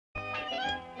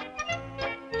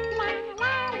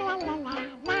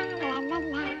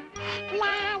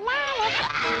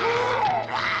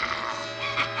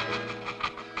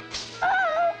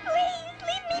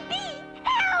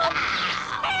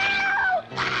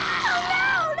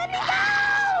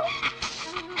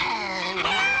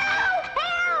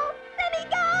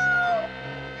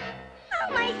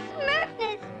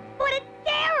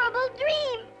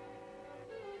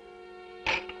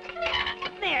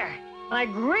my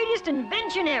greatest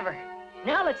invention ever.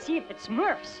 Now let's see if it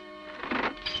Smurfs.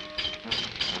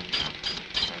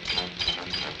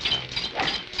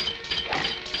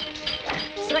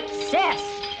 Success!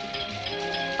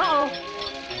 Uh-oh.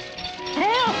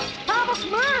 Help! Papa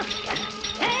Smurf!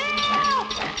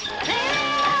 Help!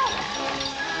 Help!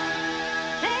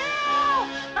 Help!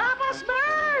 Papa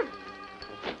Smurf!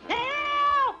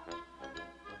 Help!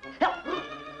 Help!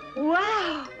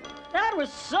 Wow! That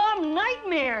was some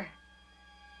nightmare!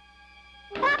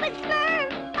 Papa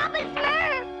Smurf! Papa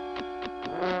Smurf!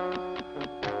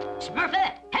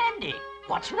 Smurfette, Handy,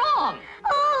 what's wrong?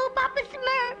 Oh, Papa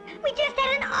Smurf! We just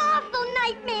had an awful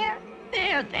nightmare!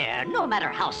 There. No matter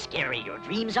how scary your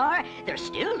dreams are, they're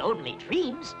still only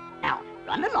dreams. Now,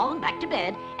 run along back to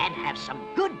bed and have some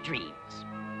good dreams.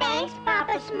 Thanks,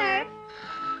 Papa Smurf.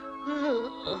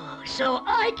 So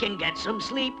I can get some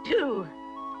sleep, too.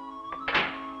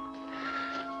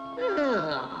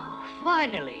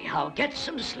 Finally, I'll get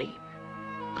some sleep.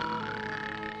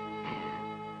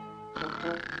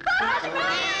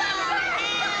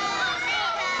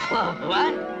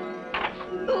 What?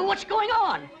 What's going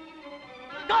on?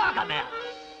 Gargamel!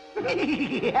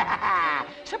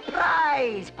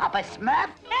 Surprise, Papa Smurf!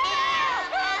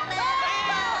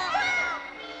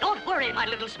 Don't worry, my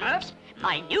little Smurfs.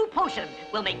 My new potion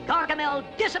will make Gargamel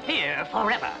disappear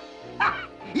forever. Ah,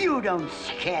 you don't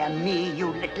scare me,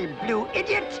 you little blue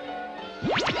idiot!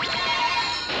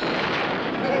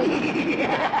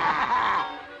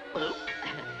 Well,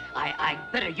 I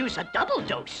better use a double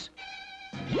dose.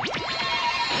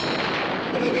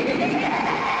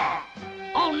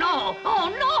 Oh, no! Oh,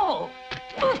 no!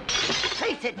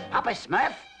 Face it, Papa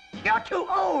Smurf. You're too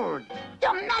old.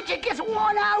 Your magic is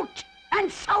worn out.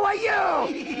 And so are you!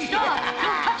 Stop!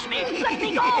 Don't touch me! Let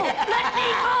me go! Let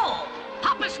me go!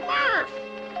 Papa Smurf!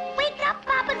 Wake up,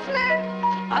 Papa Smurf!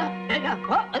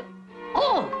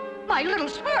 Oh, my little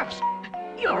Smurfs!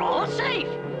 You're all safe!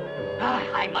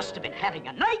 I must have been having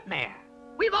a nightmare.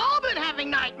 We've all been having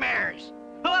nightmares.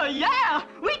 Yeah!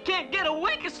 We can't get a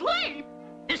wink of sleep!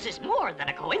 This is more than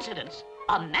a coincidence.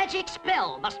 A magic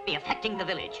spell must be affecting the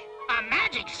village. A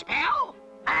magic spell?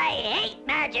 I hate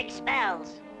magic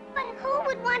spells. But who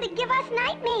would want to give us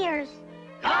nightmares?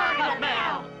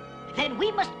 Gargamel! Then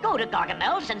we must go to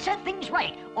Gargamel's and set things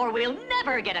right, or we'll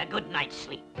never get a good night's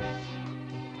sleep.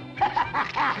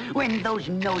 When those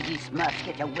nosy Smurfs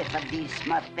get a whiff of these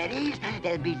Smurf berries,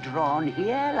 they'll be drawn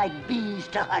here like bees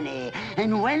to honey.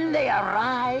 And when they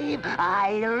arrive,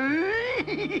 I'll...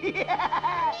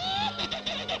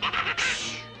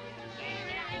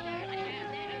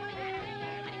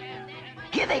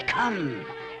 Here they come.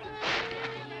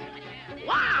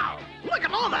 Wow! Look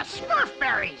at all the Smurf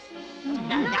berries!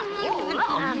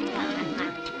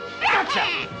 Gotcha!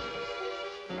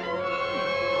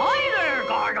 Hi there,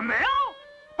 Gargamel!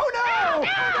 Oh, no!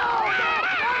 No!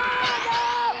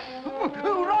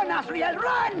 Run, Asriel,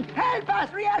 run! Help,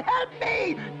 Asriel, help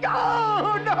me!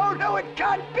 No, it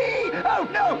can't be! Oh,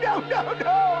 no!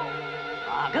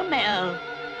 Gargamel!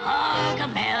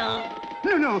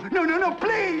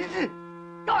 Please!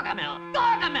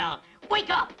 Gargamel!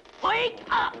 Wake up!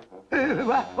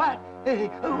 What?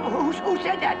 Who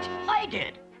said that? I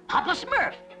did. Papa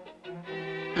Smurf.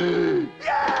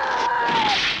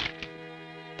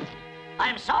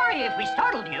 I'm sorry if we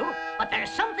startled you, but there's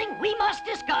something we must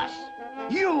discuss.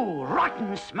 You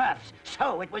rotten Smurfs!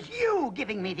 So it was you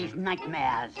giving me these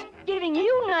nightmares. Giving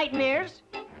you nightmares?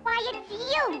 Why, it's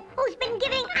you who's been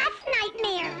giving us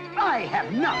nightmares. I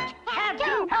have not. Have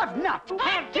to! Have not.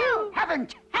 Have to!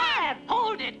 Haven't. Have!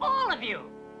 Hold it, all of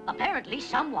you! Apparently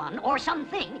someone or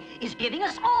something is giving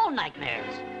us all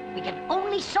nightmares. We can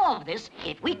only solve this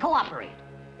if we cooperate.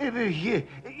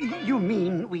 You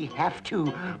mean we have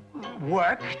to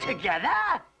work together?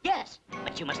 Yes,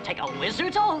 but you must take a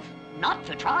wizard's oath not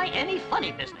to try any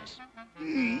funny business.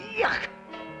 Yuck!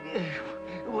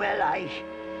 Well, I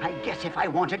guess if I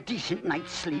want a decent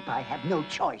night's sleep, I have no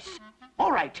choice.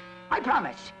 All right, I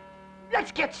promise.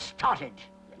 Let's get started.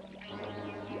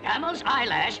 Camel's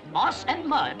eyelash, moss and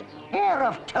mud. Hair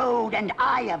of toad and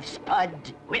eye of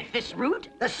spud. With this root,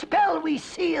 The spell we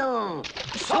seal.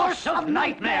 Source of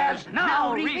nightmares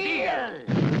now revealed.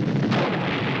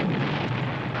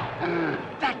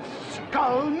 That's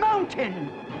Skull Mountain.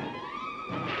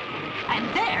 And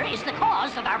there is the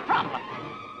cause of our problem.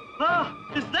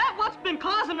 Is that what's been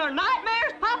causing our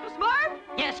nightmares, Papa Smurf?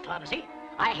 Yes, Clumsy.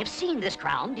 I have seen this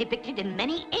crown depicted in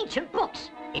many ancient books.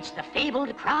 It's the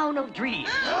fabled crown of dreams.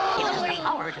 It has the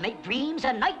power to make dreams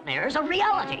and nightmares a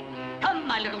reality. Come,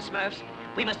 my little Smurfs.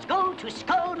 We must go to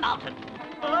Skull Mountain.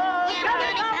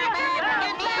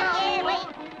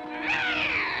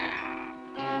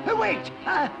 Wait,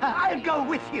 I'll go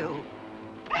with you.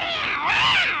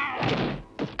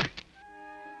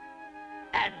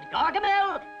 And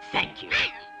Gargamel, thank you.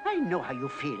 I know how you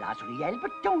feel, Azrael,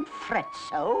 but don't fret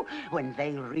so. When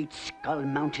they reach Skull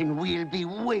Mountain, we'll be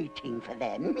waiting for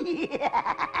them.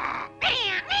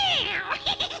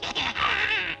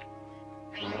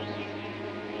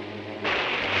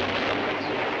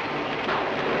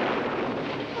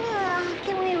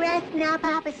 Can we rest now,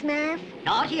 Papa Smurf?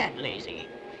 Not yet, Lazy.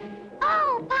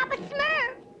 Oh, Papa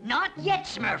Smurf! Not yet,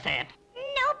 Smurfette.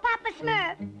 No, Papa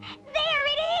Smurf. There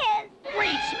it is!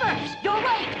 Great Smurfs, you're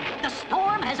right. The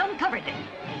storm has uncovered them.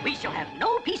 We shall have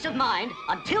no peace of mind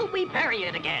until we bury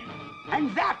it again.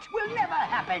 And that will never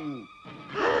happen.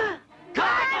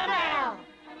 Gargamel!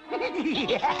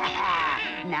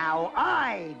 Now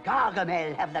I,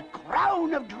 Gargamel, have the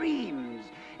crown of dreams,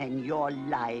 and your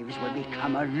lives will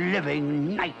become a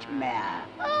living nightmare.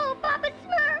 Oh, Papa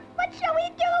Smurf, what shall we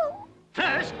do?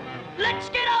 First, let's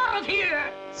get out of here.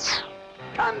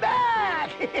 Come back!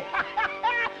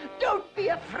 Don't be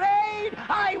afraid.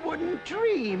 I wouldn't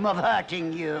dream of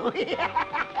hurting you.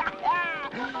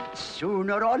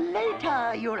 Sooner or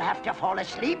later, you'll have to fall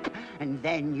asleep, and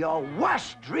then your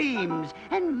worst dreams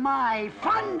and my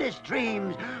fondest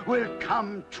dreams will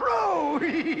come true.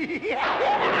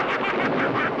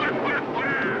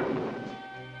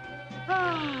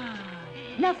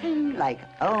 Nothing like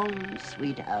home,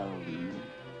 sweet home.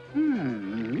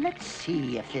 Let's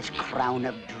see if this crown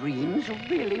of dreams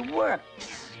really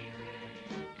works.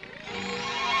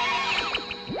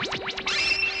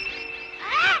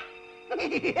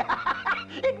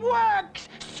 It works!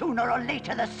 Sooner or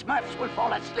later, the Smurfs will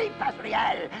fall asleep,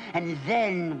 Azrael, and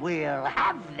then we'll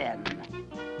have them.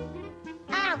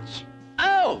 Ouch!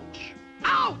 Ouch!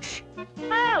 Ouch!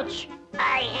 Ouch!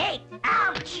 I hate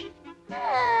ouch!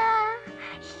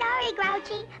 Sorry,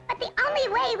 Grouchy, but the only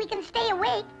way we can stay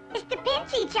awake is to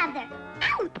pinch each other.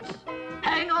 Ouch!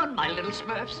 Hang on, my little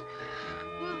Smurfs.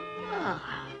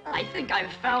 I think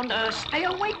I've found a stay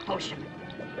awake potion.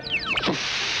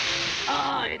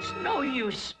 It's no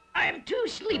use. I'm too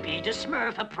sleepy to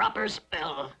smurf a proper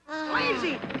spell.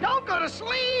 Lazy, don't go to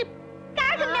sleep!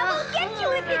 Gargamel will get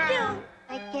you if you do.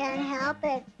 I can't help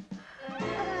it.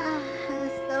 I'm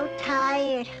so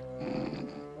tired.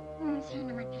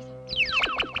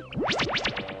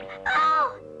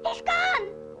 Oh, he's gone.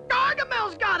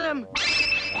 Gargamel's got him!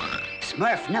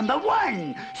 Smurf number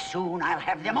one. Soon I'll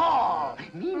have them all.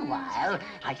 Meanwhile,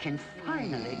 I can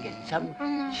finally get some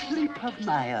sleep of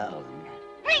my own.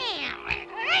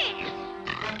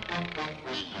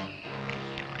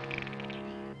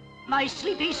 My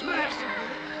sleepy Smurfs.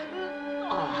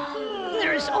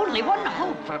 There's only one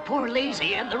hope for poor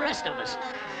Lazy and the rest of us.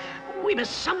 We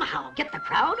must somehow get the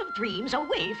Crown of Dreams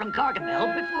away from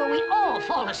Gargamel before we all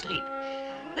fall asleep.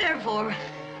 Therefore,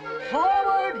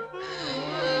 forward,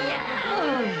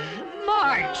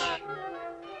 march!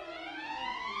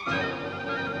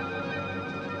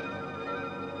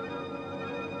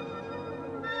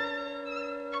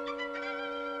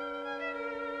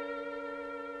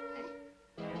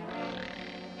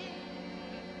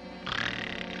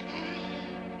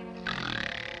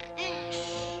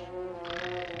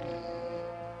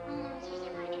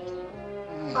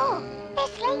 Oh,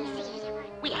 there's Lazy.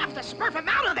 We have to smurf him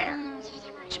out of there!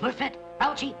 Smurfette,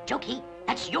 Grouchy, Jokey,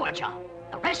 that's your job.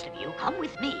 The rest of you come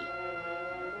with me.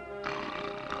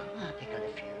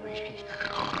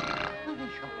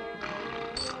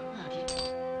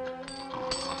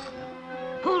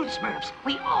 Pull, Smurfs.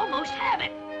 We almost have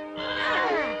it.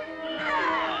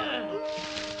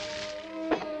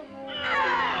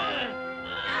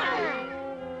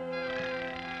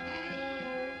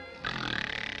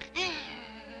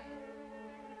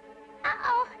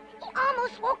 Uh-oh, he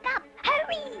almost woke up.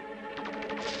 Hurry!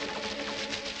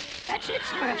 That's it,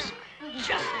 Smurfs.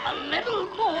 Just a little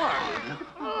more.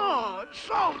 Oh, I'm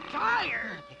so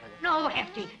tired! No,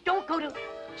 Hefty, don't go to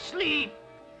sleep.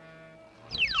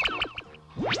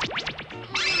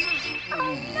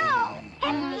 Oh, no!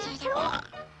 Hefty, too?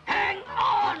 Hang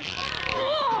on.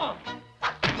 Oh.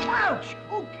 Ouch!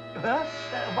 Oh,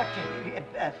 what?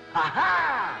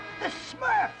 Aha! The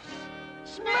Smurfs!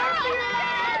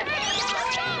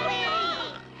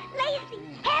 Lazy,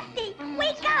 Hefty,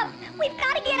 wake up! We've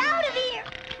got to get out of here!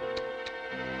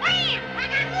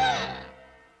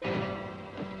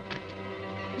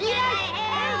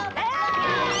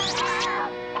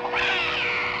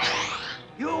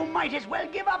 You might as well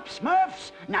give up,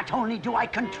 Smurfs. Not only do I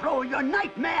control your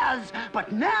nightmares,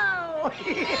 but now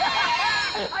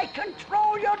I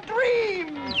control your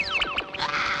dreams.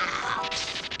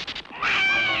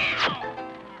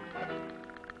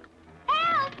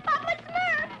 Help, Papa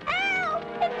Smurf!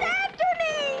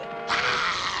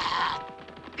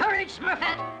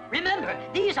 Remember,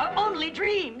 these are only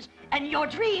dreams, and your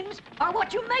dreams are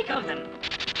what you make of them.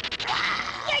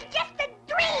 You're just a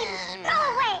dream! Go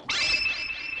away!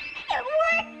 It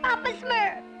worked, Papa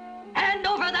Smurf! Hand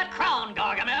over that crown,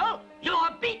 Gargamel.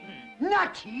 You're beaten.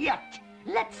 Not yet.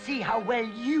 Let's see how well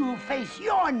you face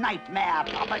your nightmare,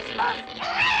 Papa Smurf.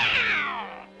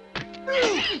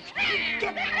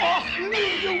 Get off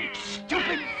me, you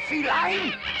stupid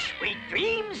feline! Sweet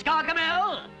dreams,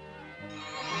 Gargamel.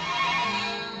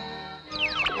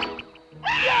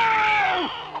 No!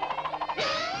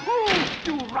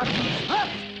 You rotten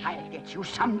Smurfs! I'll get you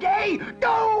someday!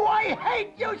 No, I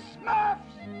hate you, Smurfs!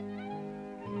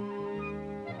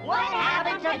 What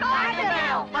happened to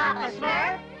Gargamel, Papa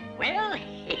Smurf? Well,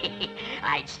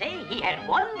 I'd say he had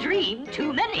one dream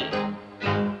too many.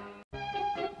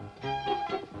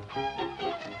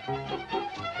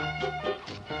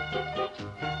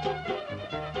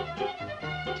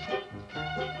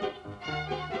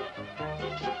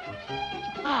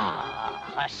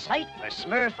 Ah, a sight for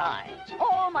Smurf eyes.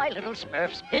 All my little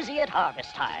Smurfs busy at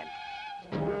harvest time.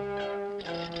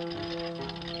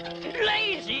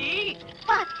 Lazy!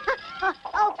 What?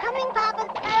 Oh, coming, Papa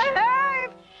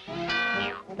Smurf!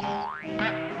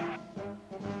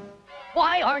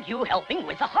 Why aren't you helping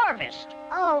with the harvest?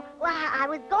 Oh, well, I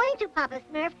was going to, Papa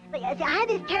Smurf, but I had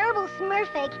this terrible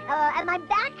Smurf ache, and my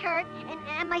back hurt,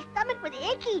 and my stomach was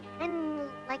icky, and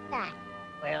like that.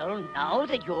 Well, now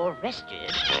that you're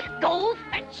rested, go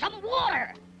fetch some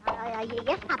water.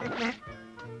 Yes, Papa Smurf.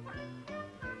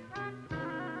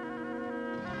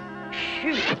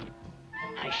 Phew.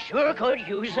 I sure could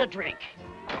use a drink.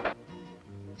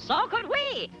 So could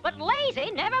we, but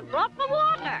Lazy never brought the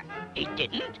water. He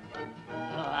didn't?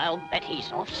 I'll bet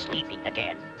he's off sleeping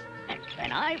again. And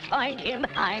when I find him,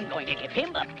 I'm going to give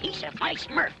him a piece of my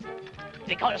Smurf.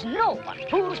 Because no one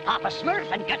fools Papa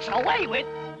Smurf and gets away with...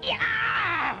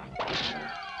 Yeah!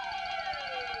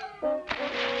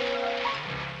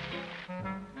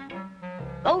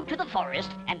 Go to the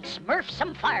forest and smurf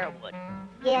some firewood.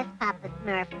 Yes, Papa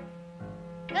Smurf.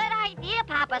 Good idea,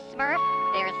 Papa Smurf.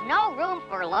 There's no room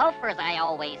for loafers, I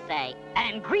always say.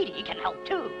 And Greedy can help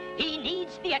too. He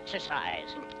needs the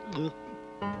exercise.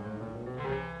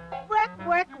 Work,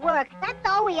 work, work. That's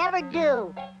all we ever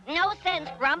do. No sense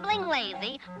grumbling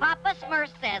lazy. Papa Smurf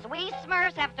says we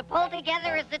Smurfs have to pull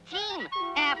together as a team.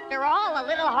 After all, a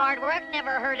little hard work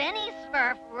never hurt any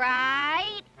Smurf,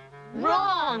 right?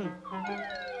 Wrong!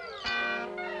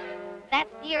 That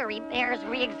theory bears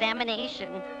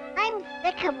re-examination. I'm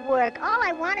sick of work. All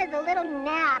I want is a little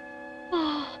nap.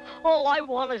 All I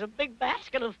want is a big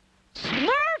basket of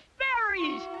Smurf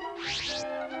berries!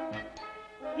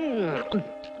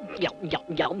 Yum, yum,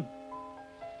 yum.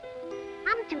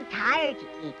 I'm too tired to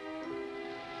eat.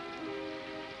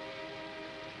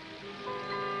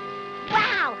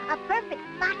 Wow, a perfect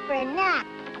spot for a nap.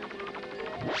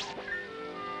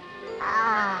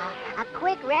 A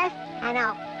quick rest, and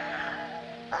I'll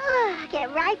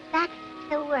get right back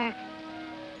to work.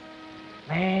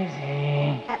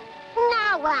 Lazy.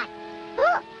 Now what?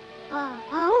 Who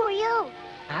are you?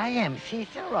 I am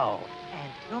Cicero,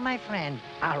 and you, my friend,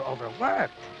 are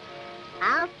overworked.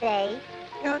 I'll say.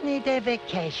 You need a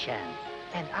vacation,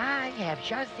 and I have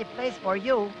just the place for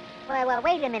you. Well,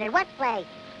 wait a minute. What place?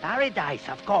 Paradise,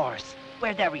 of course,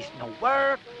 where there is no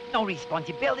work, no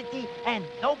responsibility, and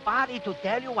nobody to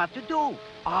tell you what to do.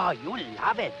 Oh, you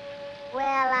love it.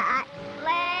 Well,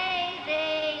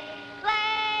 Lazy!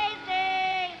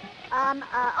 Lazy!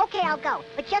 Okay, I'll go,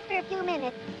 but just for a few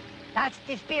minutes. That's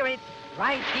the spirit.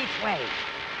 Right this way.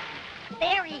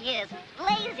 There he is.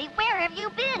 Lazy, where have you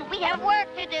been? We have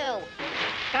work to do.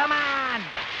 Come on!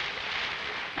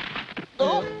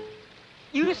 Oh,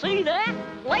 you see that?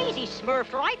 Lazy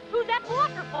smurfed right through that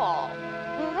waterfall.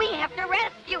 We have to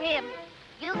rescue him.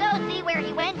 You go see where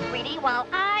he went, Greedy, while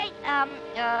I,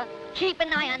 keep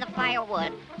an eye on the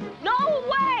firewood. No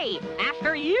way!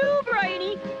 After you,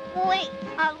 Brady. Wait,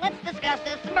 let's discuss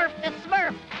this Smurf to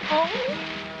Smurf. Oh?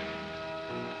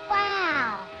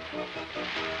 Wow.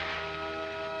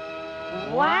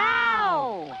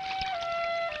 Wow!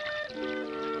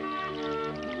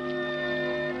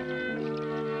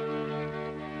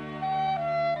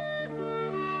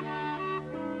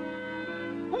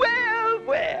 Well,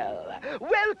 well,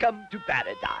 welcome to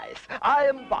paradise. I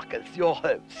am Bacchus, your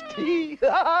host.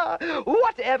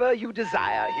 Whatever you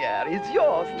desire here is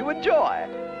yours to enjoy.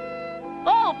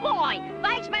 Oh, boy!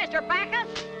 Thanks, Mr.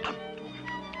 Bacchus!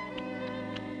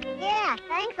 Yeah,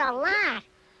 thanks a lot.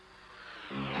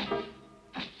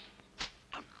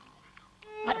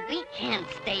 But we can't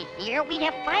stay here. We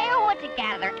have firewood to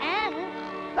gather,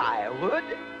 and... Firewood?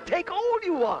 Take all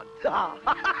you want.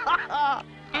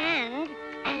 And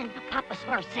Papa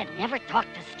Smurf said never talk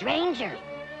to strangers.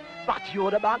 But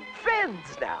you're among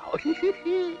friends now.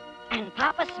 And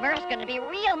Papa Smurf's gonna be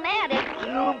real mad if...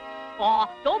 Aw,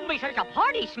 don't be such a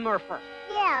party smurfer.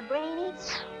 Yeah, Brainy.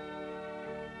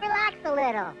 Relax a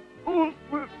little.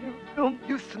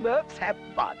 You Smurfs have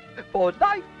fun, for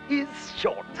life is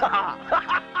short.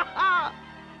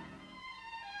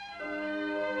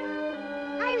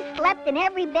 I've slept in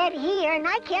every bed here, and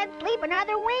I can't sleep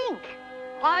another wink.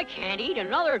 I can't eat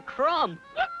another crumb.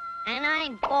 And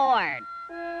I'm bored.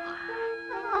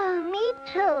 Oh, me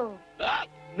too.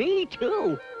 Me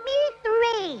too. Me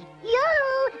 3.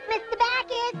 You, Mr.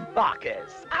 Backus.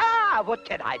 Bacchus, what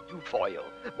can I do for you?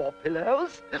 More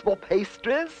pillows? More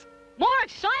pastries? More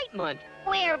excitement.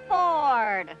 We're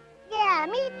bored. Yeah,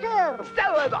 me too.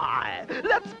 So am I.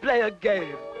 Let's play a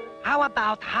game. How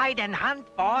about hide and hunt,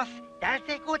 boss? That's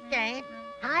a good game.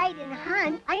 Hide and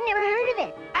hunt? I never heard of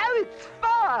it. Oh, it's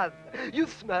fun. You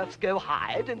Smurfs go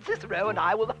hide, and Cicero and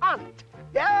I will hunt.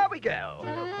 Here we go.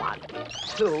 1,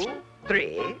 2,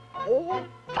 3, 4,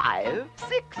 5,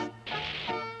 6.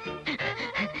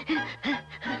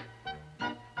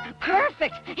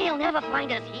 Perfect. He'll never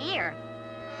find us here.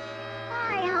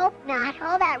 I hope not.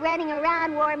 All that running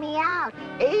around wore me out.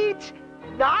 8,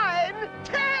 9,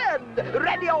 10.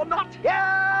 Ready or not,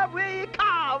 here we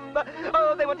come.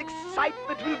 Oh, they want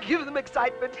excitement. We'll give them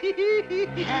excitement.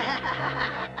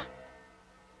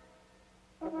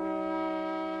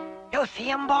 You see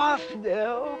him, boss?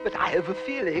 No, but I have a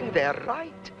feeling they're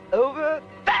right over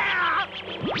there.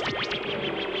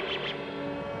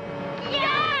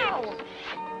 Yow!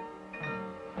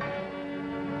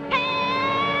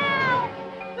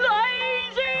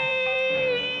 Lazy!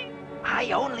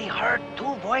 I only heard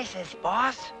 2 voices,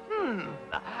 boss.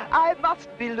 I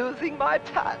must be losing my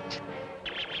touch.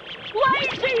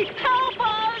 Lazy, help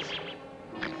us!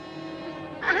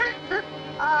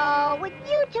 Oh, would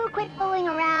you two quit fooling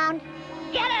around?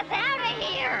 Get us out of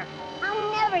here!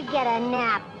 I'll never get a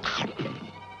nap.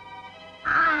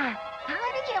 How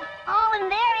did you fall in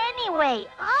there anyway?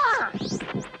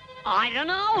 I don't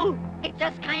know. It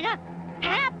just kind of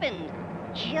happened.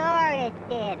 Sure it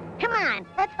did. Come on,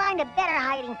 let's find a better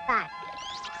hiding spot.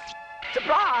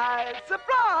 Surprise!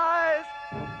 Surprise!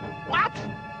 What?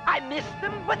 I missed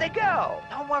them. Where'd they go?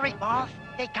 Don't worry, boss.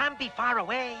 They can't be far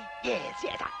away. Yes.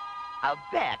 I'll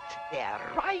bet they're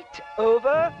right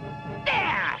over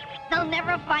there. They'll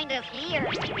never find us here.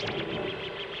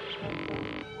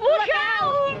 Look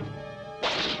out!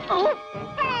 Oh.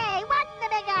 Hey, what's the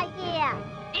big idea?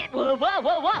 It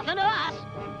wasn't us.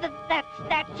 That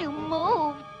statue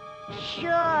moved.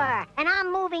 Sure, and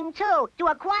I'm moving too, to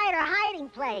a quieter hiding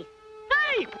place.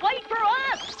 Hey, wait for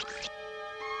us!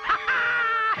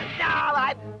 Now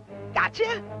I've got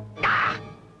you.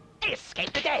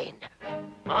 Escaped again.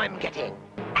 I'm getting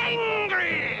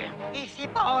angry. Easy,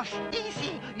 boss.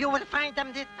 Easy. You will find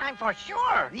them this time for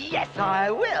sure. Yes, I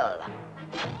will.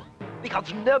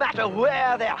 Because no matter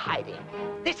where they're hiding,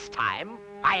 this time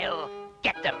I'll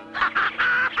get them.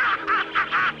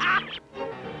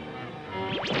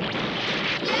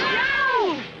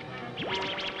 No!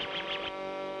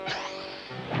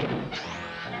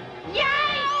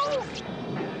 Yay!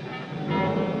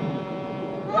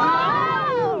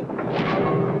 Whoa!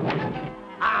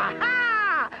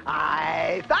 Aha!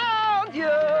 I found you!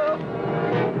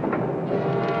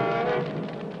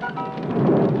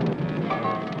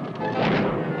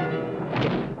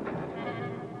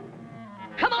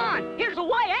 Come on, here's a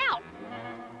way out.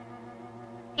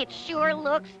 It sure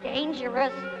looks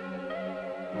dangerous.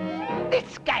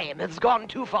 This game has gone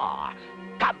too far.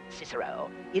 Come, Cicero.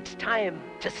 It's time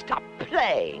to stop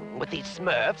playing with these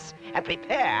Smurfs and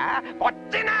prepare for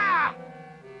dinner!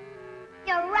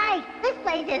 You're right, this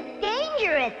place is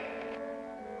dangerous.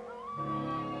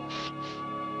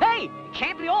 Hey, it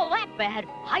can't be all that bad.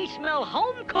 I smell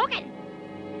home cooking.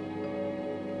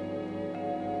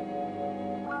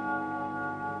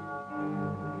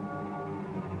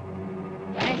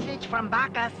 Message from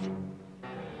Bacchus.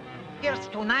 Here's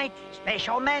tonight's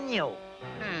special menu.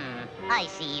 I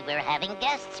see we're having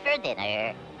guests for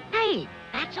dinner. Hey,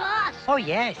 that's us. Oh,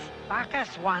 yes.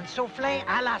 Bacchus wants souffle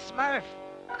a la Smurf.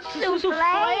 Souffle a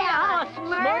la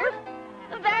Smurf?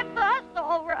 That's us,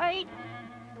 all right.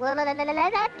 Well, let's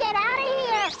get out of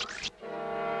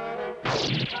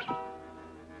here.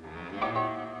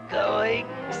 Going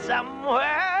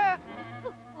somewhere?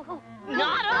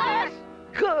 Not us.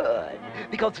 Good,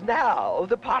 because now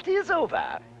the party is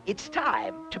over. It's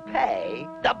time to pay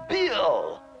the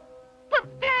bill.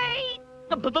 Hey,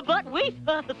 but we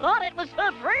thought it was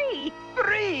for free.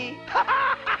 Free!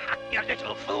 You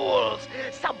little fools!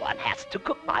 Some Someone has to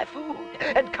cook my food,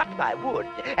 and cut my wood,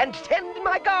 and tend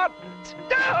my gardens,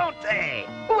 don't they?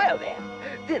 Well then,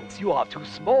 since you are too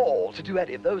small to do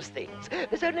any of those things,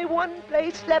 there's only one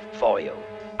place left for you.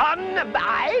 On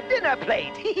my dinner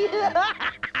plate.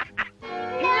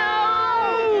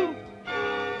 No!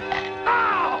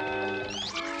 Oh!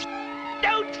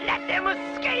 Don't let them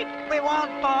escape! We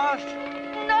won't, boss.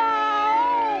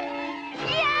 No!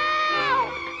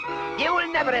 Yeah! You will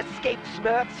never escape,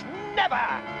 Smurfs. Never!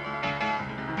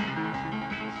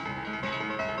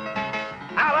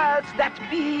 Powers that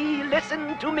be,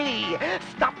 listen to me.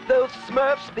 Stop those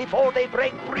Smurfs before they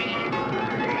break free.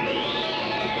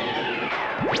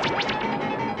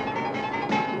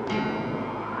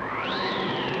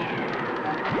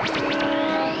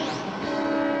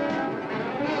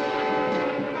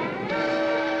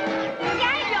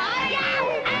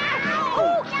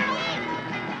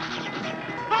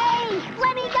 Hey,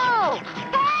 let me go!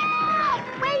 Help!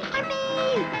 Wait for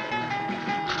me!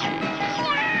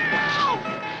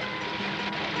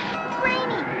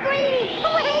 Brainy! Greedy!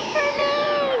 Wait for me!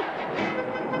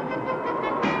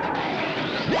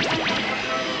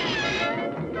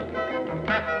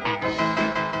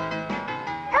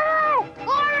 Oh!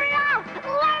 Let me out!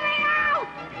 Let me out!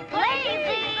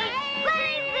 Lazy!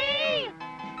 Lazy!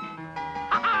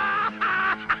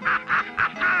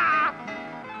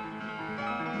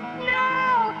 No!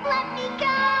 Let me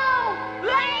go!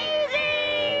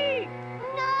 Lazy!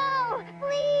 No!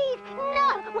 Please! No!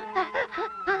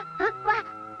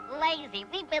 Lazy,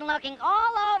 we've been looking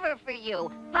all over for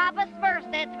you. Papa Smurf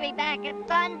said to be back at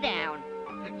sundown.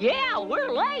 Yeah, we're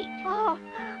late. Oh,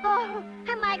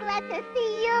 am I glad to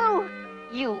see you?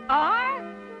 You are?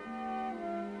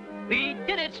 We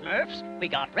did it, Smurfs. We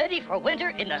got ready for winter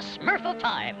in the Smurf of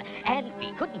time, and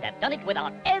we couldn't have done it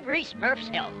without every Smurf's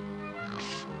help.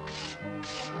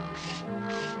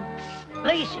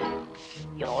 Lazy,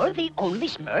 you're the only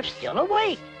Smurf still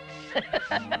awake.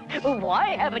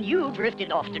 Why haven't you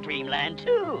drifted off to Dreamland,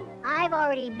 too? I've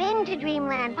already been to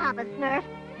Dreamland, Papa Smurf,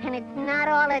 and it's not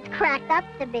all it's cracked up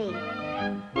to be.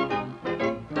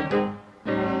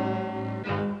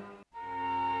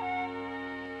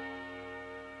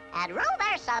 And rule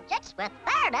their subjects with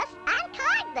fairness and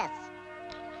kindness.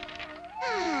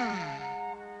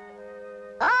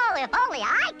 Oh, if only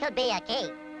I could be a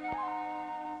king.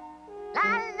 La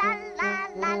la la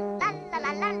la la la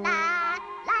la la la.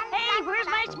 Hey, where's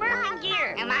my Smurfing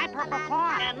gear? And my purple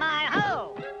paw? And my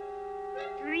hoe?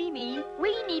 Dreamy,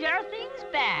 we need our things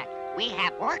back. We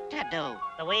have work to do.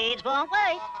 The weeds won't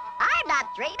wait. I'm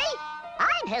not Dreamy.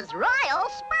 I'm his royal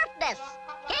Smurfness.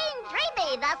 King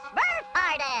Dreamy, the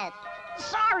Smurf-hearted.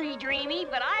 Sorry, Dreamy,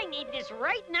 but I need this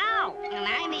right now. And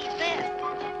I need this.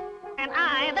 And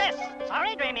I this.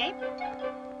 Sorry, Dreamy.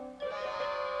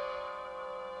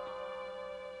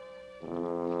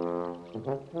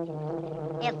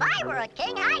 If I were a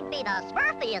king, I'd be the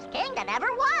Smurfiest king that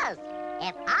ever was.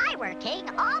 If I were king,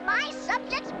 all my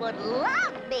subjects would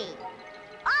love me.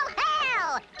 All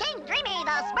hail, King Dreamy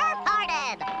the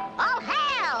Smurf-hearted! All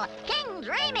hail, King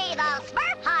Dreamy the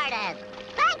Smurf-hearted!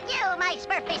 Thank you, my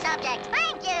Smurfy subjects,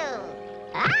 thank you!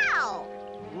 Ow!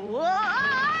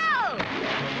 Whoa!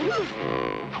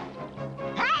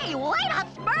 Hey, wait a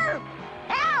Smurf!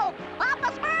 Help!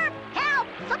 Papa Smurf! Help!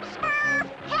 Some Smurf!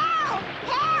 Help!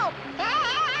 Help!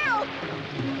 Help!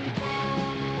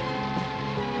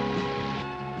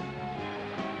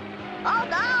 Oh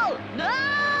no! No!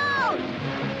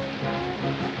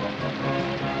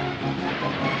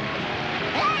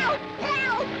 Help!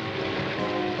 Help!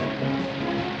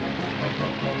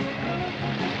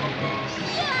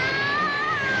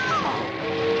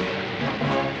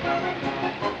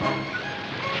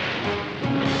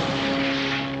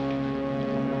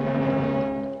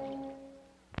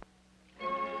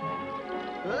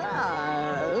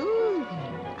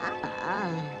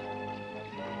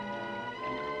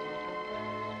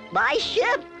 My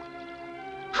ship!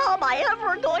 How am I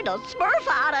ever going to Smurf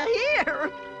out of here?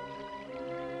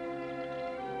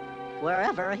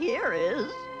 Wherever here is.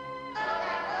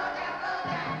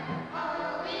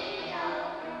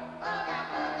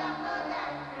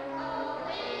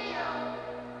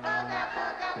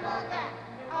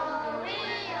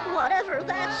 Whatever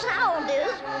that sound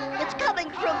is, it's coming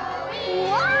from...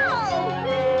 Wow!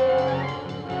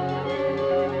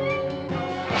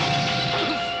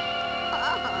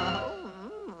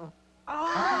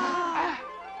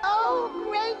 Oh,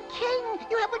 great king!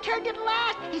 You have returned at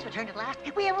last! He's returned at last!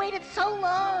 We have waited so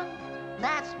long!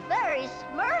 That's very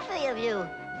Smurfy of you.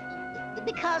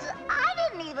 Because I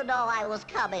didn't even know I was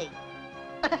coming.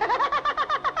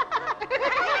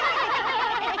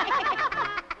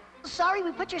 sorry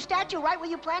we put your statue right where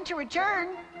you plan to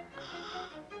return.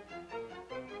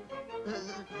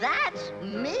 That's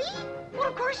me? Well,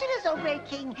 of course it is, oh great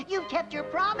king. You've kept your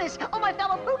promise. Oh, my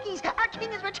fellow Pookies, our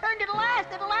king has returned at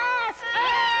last, at last!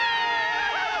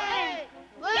 Yay!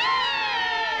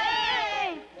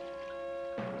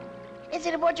 Yay! Is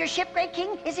it aboard your ship, great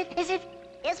king? Is it?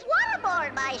 It's what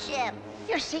aboard my ship?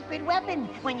 Your secret weapon.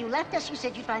 When you left us, you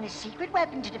said you'd find a secret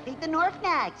weapon to defeat the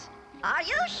Norfnags. Are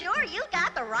you sure you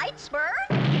got the right Smurf?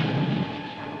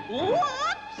 Whoops!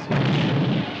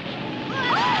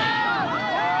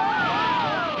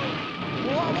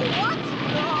 What's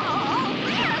all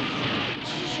this?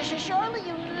 Surely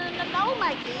you know,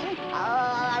 my king.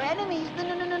 Our enemies, the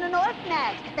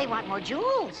Norfnags. They want more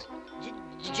jewels.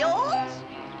 Jewels?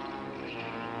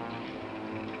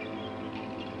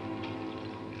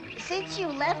 Since you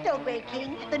left, oh great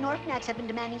king, the Norfnags have been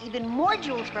demanding even more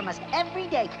jewels from us every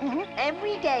day.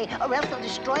 Every day, or else they'll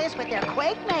destroy us with their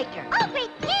quake maker. Oh,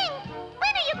 great king!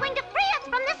 When are you going to free us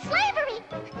from this slavery?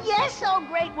 Yes, oh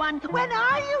great one. When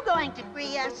are you going to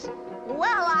free us?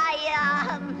 Well,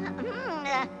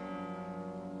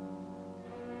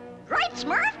 Right,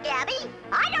 Smurf, Gabby.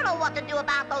 I don't know what to do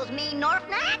about those mean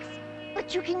Norfnags.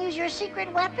 But you can use your secret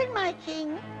weapon, my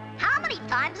king. How many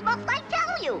times must I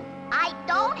tell you? I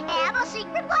don't have a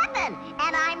secret weapon,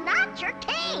 and I'm not your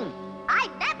king.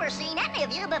 I've never seen any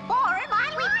of you before in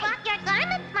my We life. brought your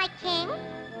garments, my king.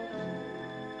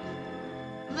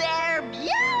 They're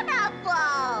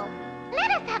beautiful.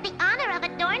 Let us have the honor of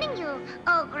adorning you,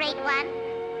 oh great one.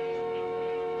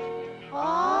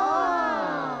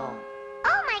 Oh.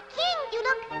 Oh, my king, you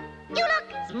look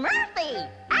Smurfy.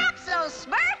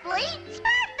 Abso-smurfly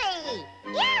Smurfy.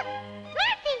 yes,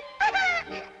 Smurfy.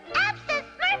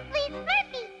 Abso-smurfly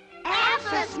Smurfy.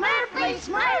 Abso-smurfly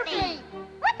Smurfy.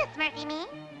 What does Smurfy mean?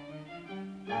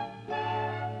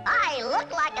 I look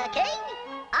like a king.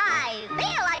 I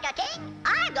feel like a king.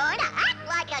 I'm going to act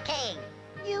like a king.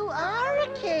 You are a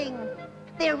king.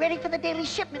 They're ready for the daily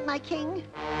shipment, my king.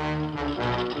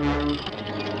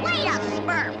 Wait a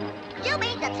Smurf. You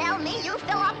mean to tell me you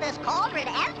fill up this cauldron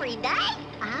every day?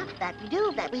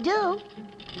 That we do.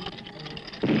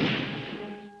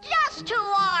 Just who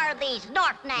are these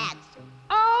Norfnags?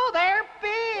 Oh, they're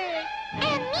big.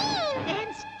 And mean.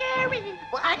 And scary.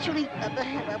 Well, actually,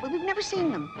 we've never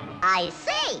seen them. I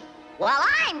see. Well,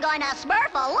 I'm going to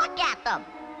Smurf a look at them.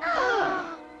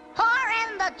 Pour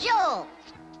in the jewels.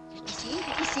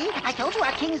 You see? I told you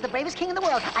our king is the bravest king in the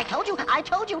world. I told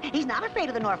you. He's not afraid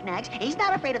of the Norfnags. He's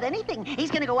not afraid of anything. He's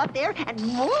gonna go up there and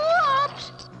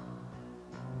whoops!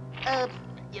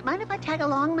 You mind if I tag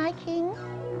along, my king?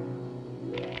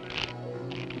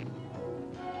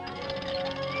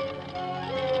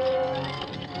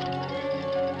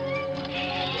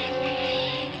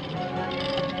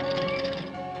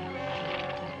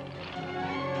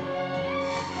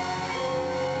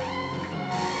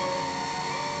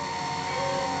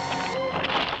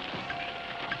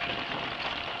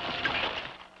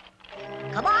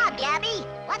 Come on, Gabby.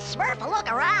 Let's Smurf a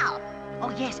look around. Oh,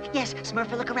 yes,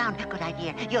 Smurf, look around. Good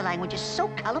idea. Your language is so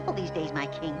colorful these days, my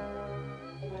king.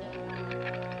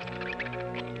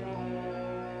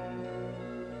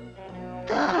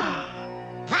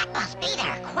 That must be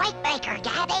their quake maker,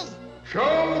 Gabby.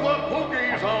 Show the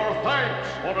Pookies our thanks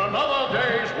for another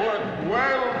day's work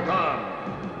well done.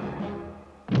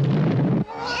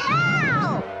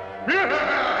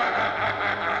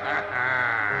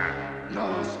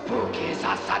 Those Pookies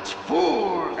are such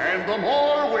fools. And the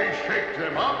more we shake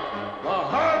them up, the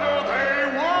harder they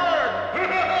work.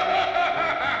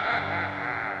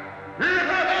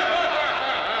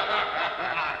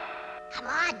 Come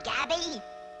on, Gabby.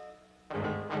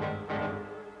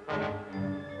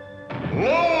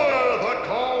 Lower the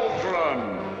cauldron.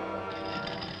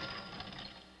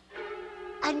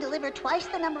 And deliver twice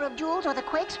the number of jewels or the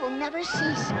quakes will never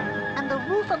cease. And the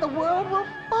roof of the world will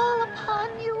fall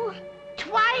upon you.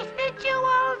 Twice the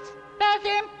jewels? That's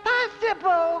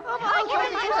impossible.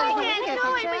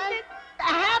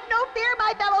 Have no fear,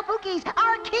 my fellow Pookies.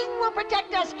 Our king will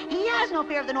protect us. He has no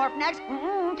fear of the Norfnags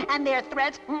and their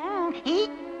threats.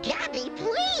 Gabby,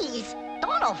 please.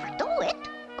 Don't overdo it.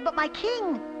 But my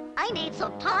king... I need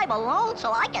some time alone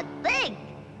so I can think.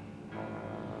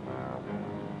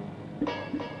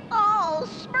 Oh,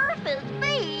 Smurf is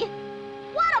me.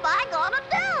 What am I gonna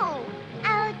do?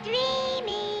 Oh,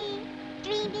 dreamy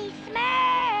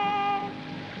Smurf.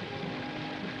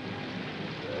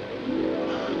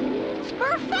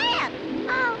 Smurfette!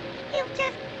 Oh, you've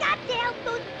just got to help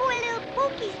those poor little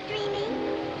Pookies, Dreamy.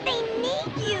 They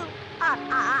need you.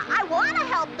 I want to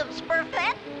help them,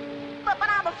 Smurfette, but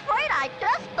I'm afraid I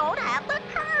just don't have the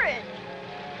courage.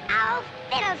 Oh,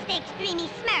 Fiddlesticks, Dreamy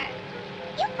Smurf.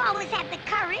 You've always had the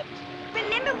courage.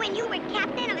 Remember when you were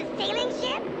captain of a sailing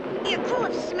ship? Your crew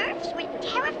of Smurfs were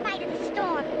terrified of the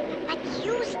storm, but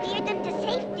you steered them to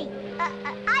safety.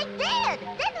 I did,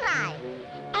 didn't I?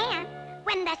 And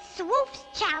when the Swoofs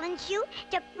challenged you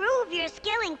to prove your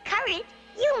skill and courage,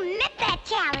 you met that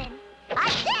challenge. I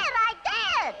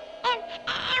did!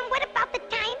 And what about the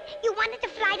time you wanted to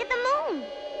fly to the moon?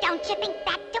 Don't you think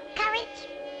that took courage?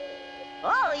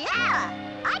 Oh, yeah,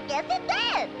 I guess it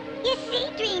did. You see,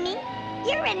 Dreamy,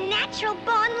 you're a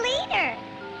natural-born leader.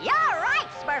 You're right,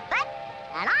 Smurfette,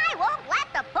 and I won't let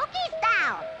the Pookies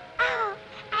down. Oh,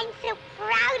 I'm so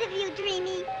proud of you,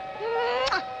 Dreamy.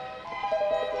 Mwah!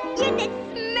 You're the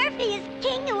smurfiest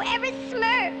king who ever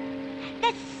smurfed.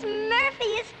 The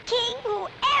smurfiest king who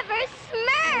ever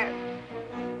smurfed.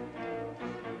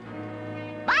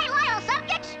 My loyal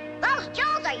subjects, those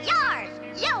jewels are yours.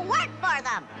 You worked for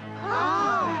them.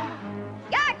 Oh.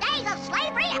 Your days of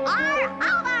slavery are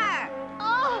over.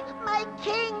 Oh, my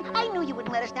king! I knew you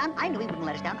wouldn't let us down. I knew he wouldn't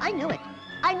let us down. I knew it.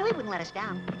 I knew he wouldn't let us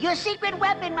down. Your secret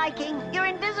weapon, my king. Your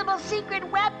invisible secret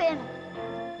weapon.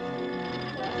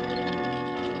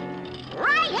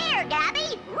 Right here,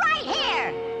 Gabby. Right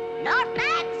here.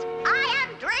 Northmax, I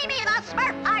am Dreamy the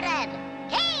Smurf-Hearted,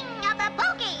 king of the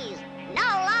Pookies. No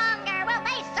longer will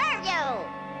they serve you.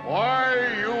 Why,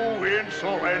 you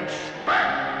insolent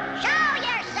spat! Show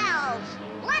yourselves.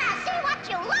 Let us see what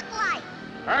you look like.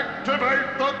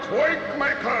 Activate the Quake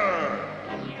Maker!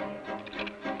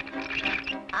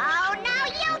 Oh, no,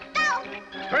 you don't.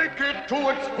 Take it to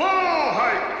its full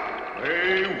height!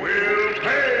 They will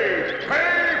pay!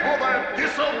 Pay for their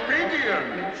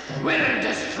disobedience! We'll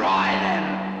destroy them!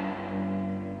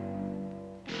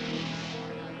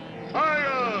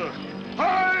 Higher!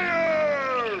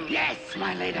 Higher! Yes,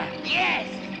 my leader, yes!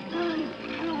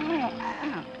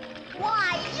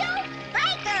 Why, you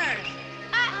fakers!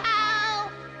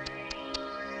 Uh-oh!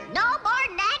 No more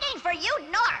nagging for you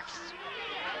Norfs!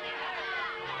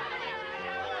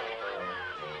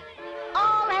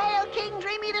 All hail King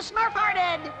Dreamy the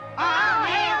Smurf-Hearted! All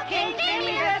hail King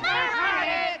Dreamy the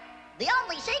Smurf-Hearted! The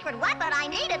only secret weapon I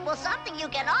needed was something you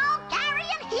can all carry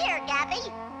in here,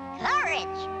 Gabby.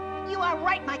 Courage. You are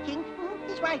right, my king.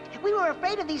 He's right. We were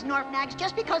afraid of these Norf nags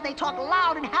just because they talk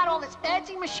loud and had all this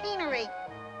fancy machinery.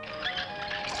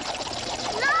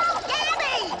 No,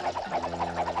 Gabby!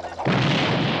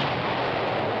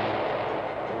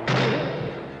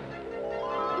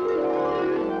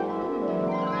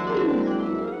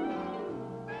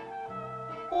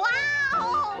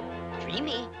 Wow!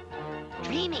 Dreamy.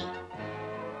 Dreamy.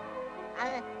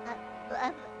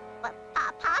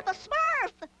 Papa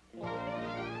Smurf!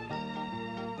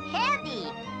 Candy!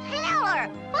 Taylor!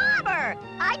 Bobber!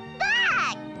 I'm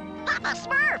back! Papa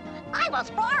Smurf! I was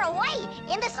far away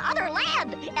in this other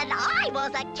land, and I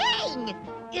was a king!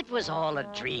 It was all a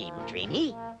dream,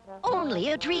 Dreamy.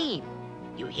 Only a dream.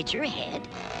 You hit your head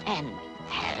and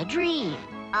had a dream.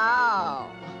 Oh.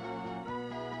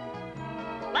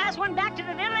 Last one back to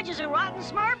the village is a rotten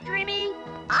Smurf, Dreamy.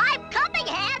 I'm coming,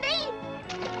 Handy!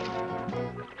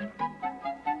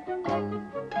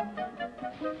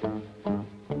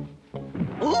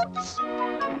 Oops!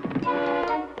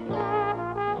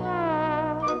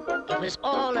 It was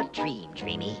all a dream,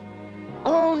 Dreamy.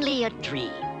 Only a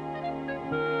dream.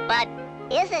 But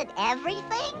is it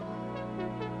everything?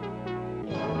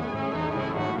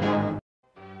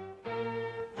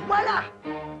 Voila!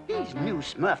 These new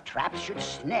Smurf traps should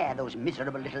snare those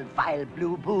miserable little vile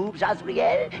blue boobs,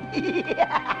 Azriel.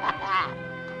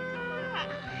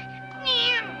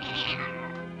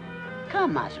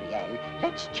 Come, Azriel,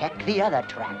 let's check the other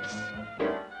traps.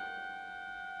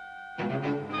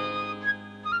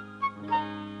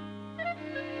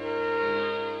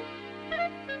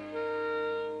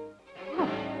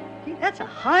 Gee, that's a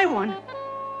high one.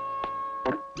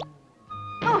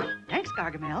 Oh, thanks,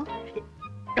 Gargamel.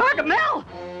 Gargamel!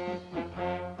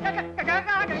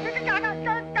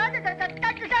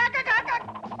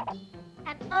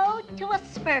 An ode to a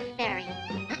Smurf berry.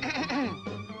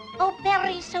 Oh,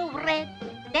 berries so red,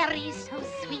 berries so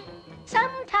sweet.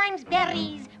 Sometimes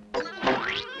berries.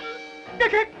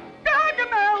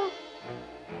 Gargamel!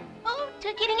 Oh,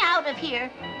 to getting out of here.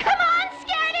 Come on,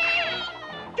 Scatty!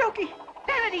 Jokey,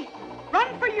 Vanity,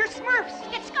 run for your Smurfs!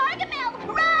 It's Gargamel!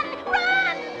 Run!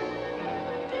 Run!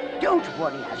 Don't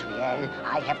worry, Azriel.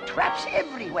 I have traps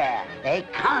everywhere. They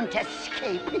can't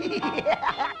escape.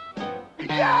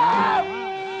 No!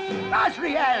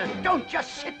 Azriel, don't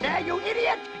just sit there, you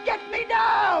idiot! Get me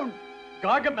down!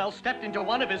 Gargamel stepped into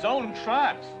one of his own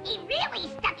traps. He really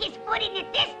stuck his foot in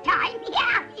it this time.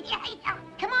 Yeah.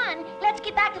 Come on, let's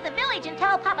get back to the village and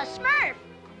tell Papa Smurf.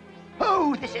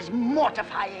 Oh, this is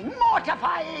mortifying,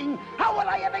 mortifying! How will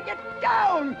I ever get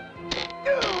down?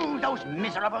 Ooh, those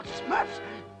miserable Smurfs!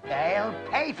 They'll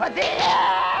pay for this!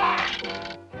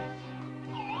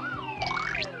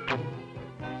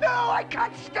 No, I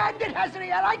can't stand it,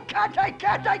 Azrael! I can't!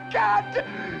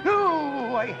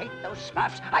 Ooh, I hate those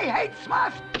Smurfs! I hate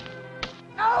Smurfs!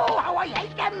 Oh, how I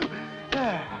hate them!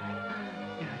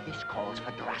 This calls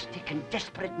for drastic and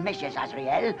desperate measures,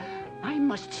 Azrael. I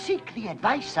must seek the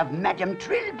advice of Madame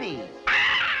Trilby.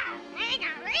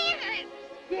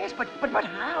 Yes, but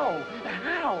how?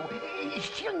 How?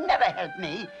 She'll never help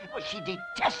me. Oh, she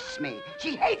detests me.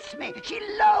 She hates me. She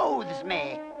loathes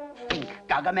me. Think,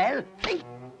 Gargamel. Think.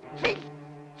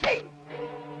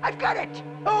 I've got it.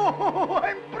 Oh,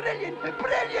 I'm brilliant.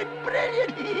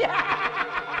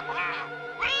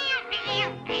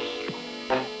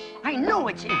 I know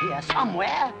it's in here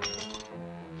somewhere.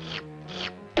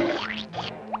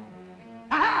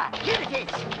 Ah, here it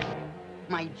is.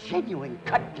 My genuine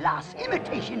cut-glass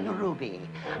imitation ruby.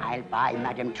 I'll buy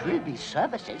Madame Trilby's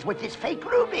services with this fake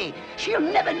ruby. She'll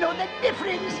never know the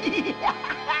difference.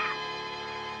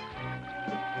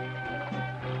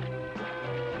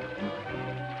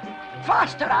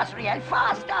 Faster, Azrael,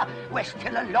 faster! We're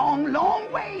still a long,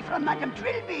 long way from Madame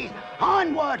Trilby's.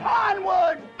 Onward!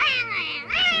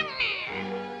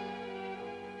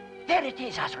 There it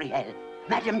is, Azrael.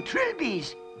 Madame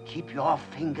Trilby's. Keep your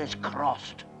fingers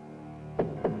crossed.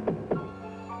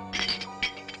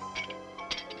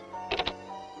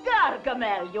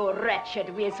 Gargamel, you wretched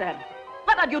wizard.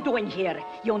 What are you doing here?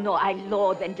 You know I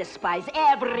loathe and despise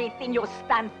everything you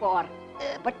stand for.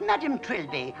 But Madame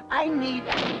Trilby, I need...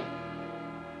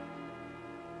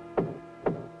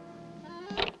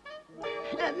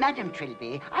 Madame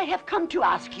Trilby, I have come to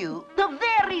ask you... The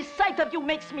very sight of you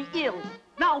makes me ill.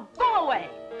 Now go away.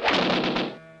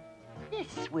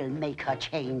 This will make her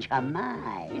change her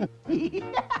mind.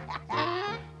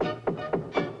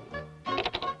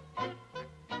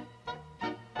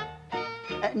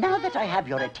 Now that I have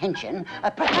your attention,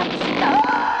 perhaps...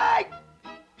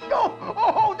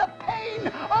 Oh, the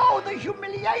pain! Oh, the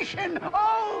humiliation!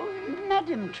 Oh,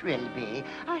 Madame Trilby,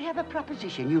 I have a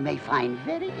proposition you may find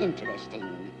very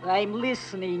interesting. I'm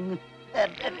listening.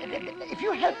 If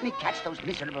you help me catch those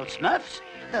miserable Smurfs,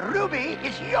 the ruby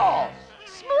is yours.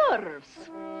 Smurfs?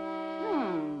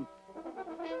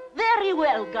 Very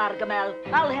well, Gargamel.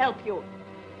 I'll help you.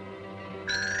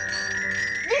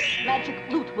 This magic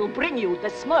flute will bring you the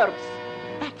Smurfs.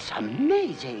 That's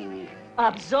amazing.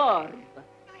 Absorb.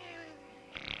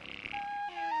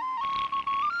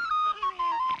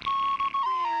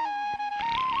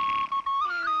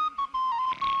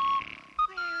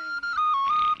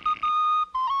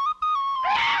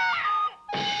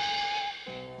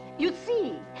 You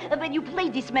see, when you play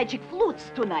these magic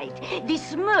flutes tonight, the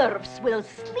Smurfs will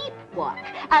sleepwalk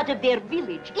out of their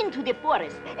village into the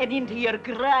forest and into your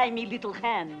grimy little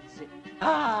hands.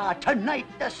 Ah, tonight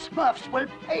the Smurfs will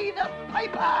pay the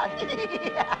piper.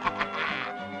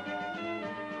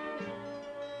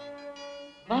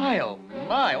 My, oh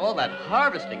my, all that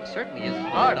harvesting certainly is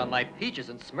hard on my peaches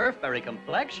and Smurfberry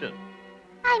complexion.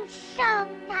 I'm so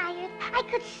tired. I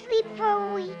could sleep for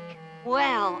a week.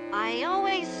 Well, I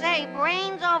always say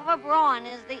brains over brawn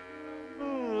is the...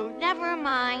 never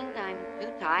mind, I'm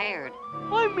too tired.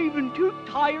 I'm even too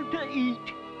tired to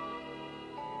eat.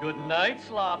 Good night,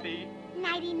 Sloppy.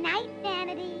 Nighty-night,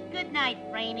 Vanity. Good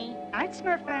night, Brainy. Night,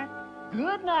 Smurfette.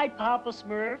 Good night, Papa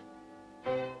Smurf.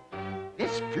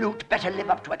 This flute better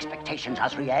live up to expectations,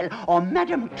 Azrael, or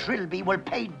Madame Trilby will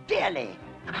pay dearly.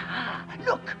 Ah,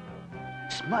 look!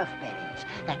 Smurfberries.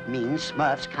 That means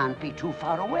Smurfs can't be too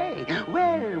far away.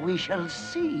 Well, we shall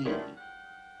see.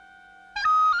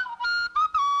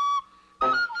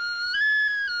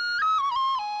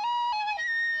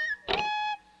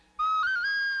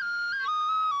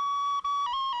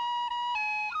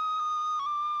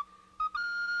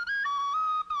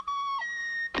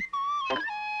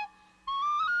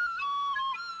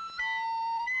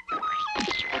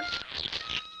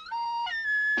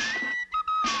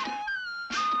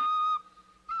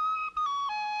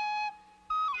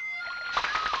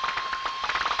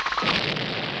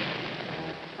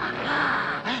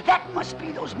 That must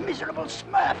be those miserable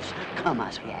Smurfs. Come,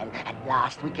 Azrael. At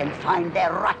last we can find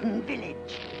their rotten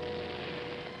village.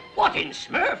 What in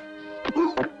Smurf?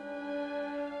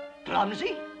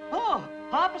 Clumsy? Oh,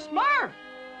 Papa Smurf.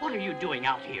 What are you doing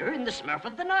out here in the Smurf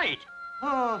of the night?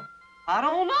 I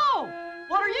don't know.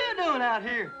 What are you doing out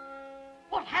here?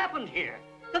 What happened here?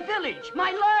 The village,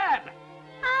 my lab.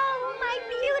 Oh, my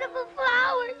beautiful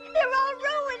flowers. They're all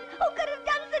ruined. Who could have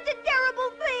done such a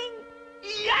terrible thing?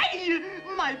 Yay!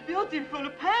 My beautiful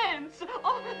pants!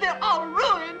 Oh, they're all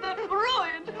ruined!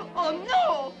 Ruined! Oh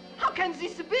no! How can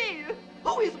this be?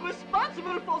 Who is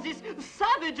responsible for this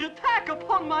savage attack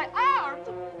upon my art?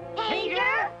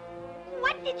 Painter?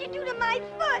 What did you do to my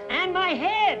foot? And my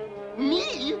head!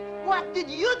 Me? What did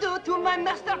you do to my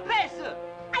masterpiece?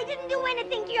 I didn't do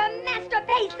anything to your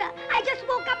masterpiece. I just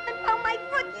woke up and found my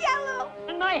foot yellow.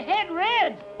 And my head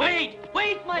red! Wait,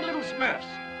 my little Smurfs.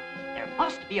 There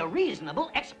must be a reasonable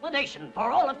explanation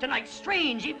for all of tonight's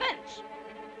strange events.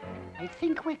 I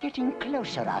think we're getting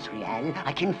closer, Azrael.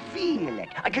 I can feel it.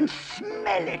 I can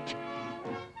smell it.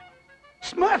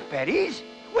 Smurf berries?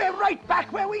 We're right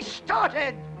back where we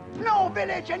started. No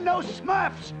village and no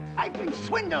Smurfs. I've been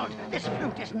swindled. This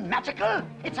flute isn't magical.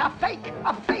 It's a fake,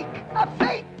 a fake, a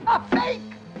fake, a fake.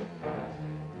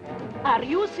 Are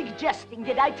you suggesting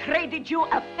that I traded you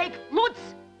a fake flute?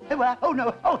 Oh,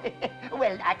 no. Oh,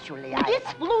 well, actually, This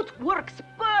flute works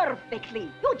perfectly.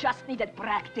 You just needed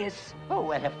practice. Oh,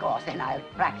 well, of course. Then I'll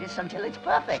practice until it's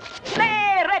perfect.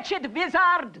 Play, wretched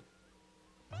wizard!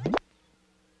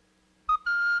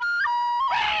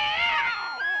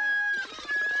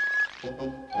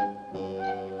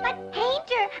 But,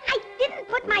 Painter, I didn't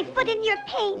put my foot in your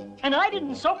paint. And I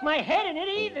didn't soak my head in it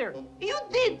either. You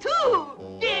did too!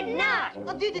 Did not.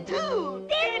 I did it too!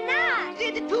 Did not.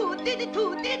 Did it too! Did it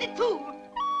too! Did it too!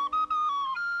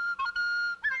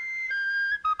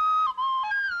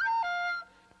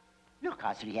 Look,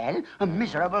 Azrael, a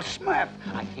miserable Smurf.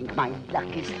 I think my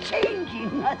luck is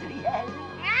changing, Azrael.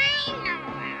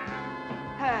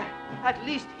 At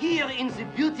least here in the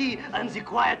beauty and the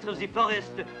quiet of the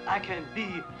forest, I can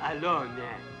be alone.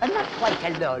 Not quite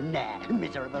alone,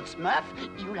 miserable Smurf.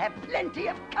 You'll have plenty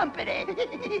of company.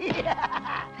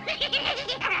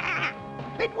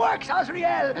 It works,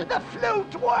 Azrael. The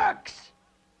flute works.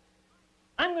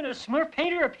 I'm going to Smurf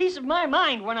Painter a piece of my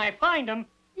mind when I find him.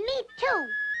 Me too.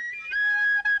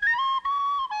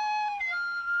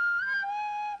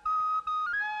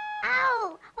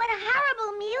 Oh, what a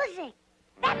horrible music.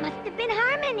 That must have been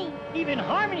Harmony. Even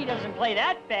Harmony doesn't play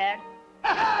that bad.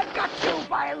 Got you,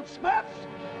 vile Smurfs.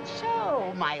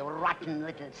 So, my rotten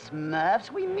little Smurfs,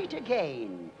 we meet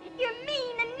again. You're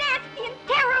mean and nasty and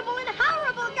terrible and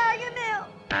horrible,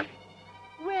 Gargamel.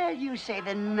 Well, you say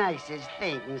the nicest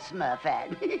things,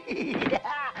 Smurfette.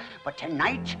 But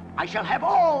tonight, I shall have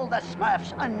all the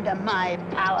Smurfs under my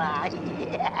power.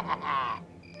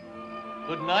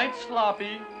 Good night,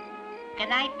 Sloppy. Good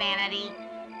night, Vanity.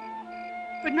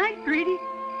 Good night, Greedy.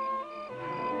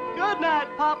 Good night,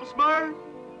 Papa Smurf.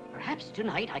 Perhaps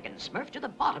tonight I can Smurf to the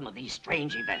bottom of these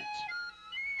strange events.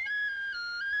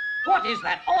 What is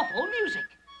that awful music?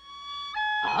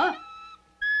 Huh?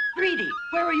 Greedy,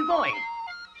 where are you going?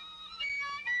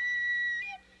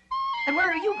 And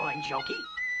where are you going, Jokey?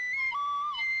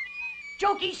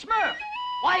 Jokey Smurf,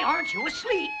 why aren't you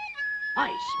asleep?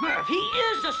 My Smurf, he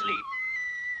is asleep.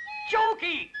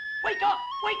 Jokey, wake up,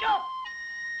 wake up.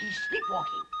 He's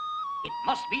sleepwalking. It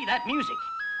must be that music.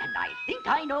 And I think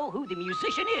I know who the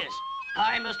musician is.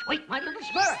 I must wake my little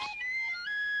Smurfs.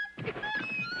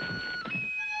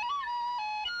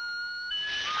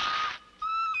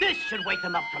 This should wake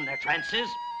them up from their trances.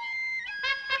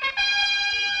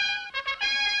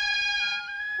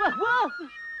 Whoa!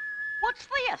 What's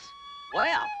this?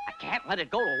 Well, I can't let it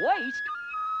go to waste.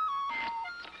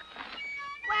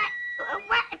 What?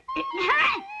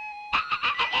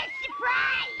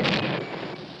 Surprise!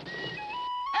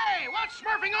 Hey, what's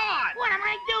smurfing on? What am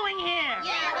I doing here?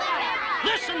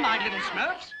 Listen, my little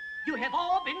Smurfs. You have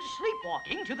all been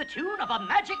sleepwalking to the tune of a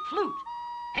magic flute.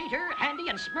 Painter, Handy,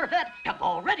 and Smurfette have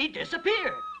already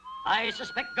disappeared. I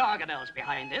suspect Gargamel's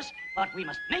behind this, but we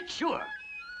must make sure.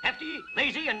 Hefty,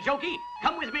 Lazy, and Jokey,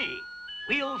 come with me.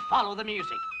 We'll follow the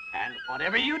music. And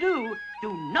whatever you do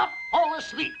not fall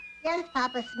asleep. Yes,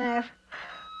 Papa Smurf.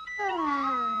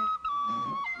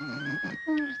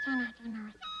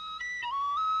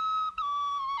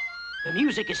 The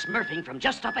music is smurfing from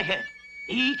just up ahead.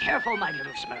 Be careful, my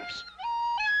little Smurfs.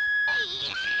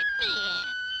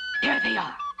 There they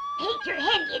are. Painter,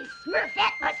 Handy, and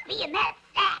Smurfette must be in that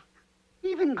sack.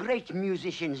 Even great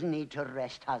musicians need to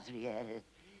rest, Azrael.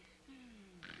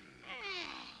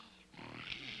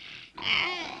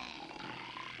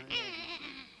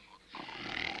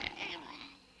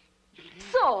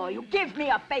 So, you give me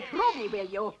a fake ruby, will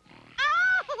you?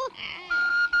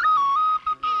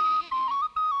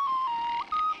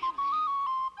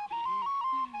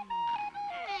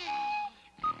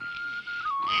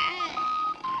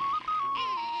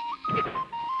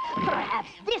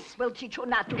 will teach you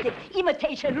not to give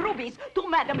imitation rubies to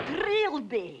Madame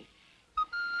Trilby.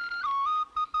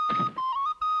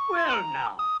 Well,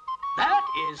 now, that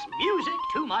is music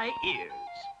to my ears.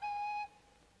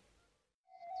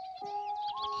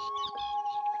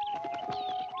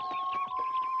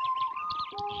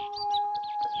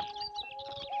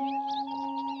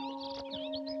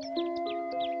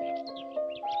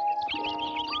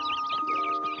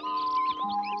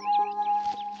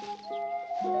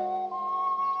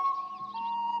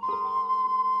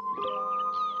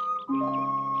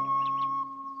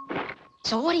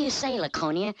 So what do you say,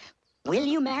 Laconia? Will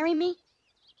you marry me?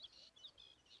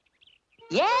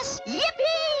 Yes?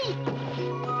 Yippee!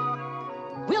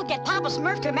 We'll get Papa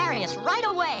Smurf to marry us right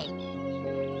away.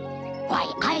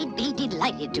 Why, I'd be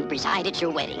delighted to preside at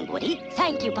your wedding, Woody.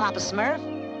 Thank you, Papa Smurf.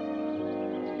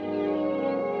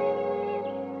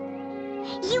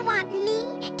 You want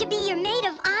me to be your maid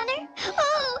of honor?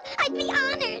 Oh, I'd be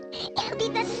honored. It'll be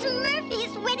the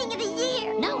Smurfiest wedding of the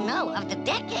year. No, of the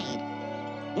decade.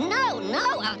 No,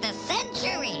 of the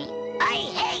century. I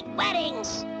hate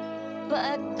weddings.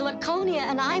 But Laconia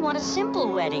and I want a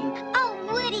simple wedding. Oh,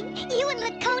 Woody, you and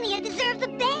Laconia deserve the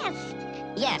best.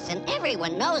 Yes, and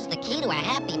everyone knows the key to a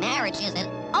happy marriage is an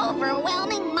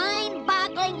overwhelming,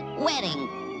 mind-boggling wedding.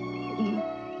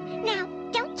 Now,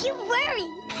 don't you worry.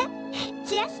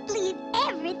 Just leave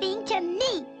everything to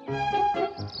me.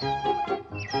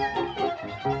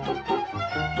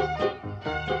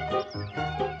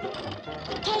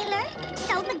 Taylor,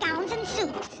 sew the gowns and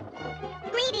suits.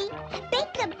 Greedy,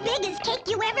 bake the biggest cake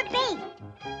you ever baked.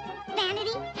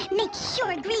 Vanity, make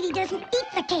sure Greedy doesn't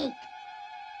eat the cake.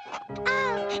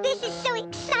 Oh, this is so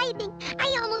exciting.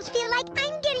 I almost feel like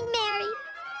I'm getting married.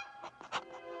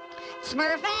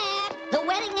 Smurfette, the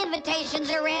wedding invitations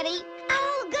are ready.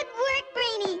 Oh, good work,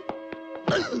 Brainy.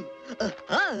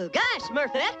 Oh, gosh,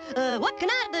 Smurfette, what can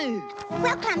I do?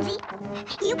 Well, Clumsy,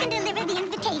 you can deliver the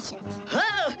invitations.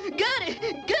 Oh, got it,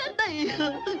 good day.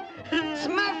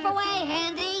 Smurf away,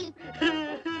 Handy.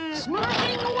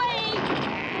 Smurfing away.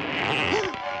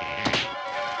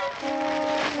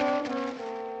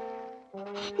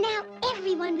 Now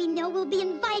everyone we know will be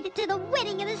invited to the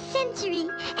wedding of the century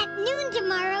at noon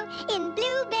tomorrow in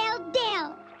Bluebell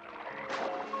Dell.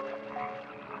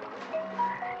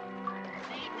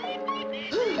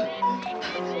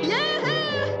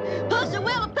 Yoo-hoo!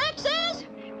 Pussywella Pexes!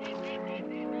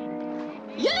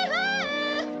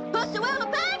 Yoo-hoo! Pussywella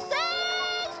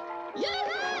Pexes!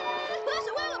 Yoo-hoo!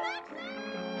 Pussywella Pexes!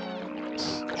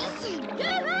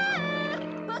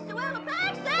 Yoo-hoo! Pussywella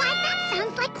Pexes! Why, that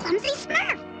sounds like Clumsy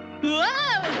Smurf.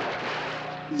 Whoa!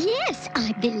 Yes,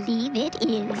 I believe it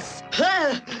is.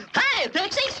 Hi,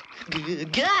 Pixies!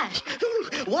 Gosh,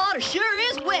 water sure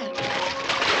is wet.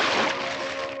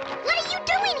 What are you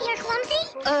doing here, Clumsy?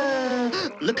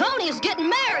 Laconia's getting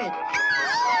married.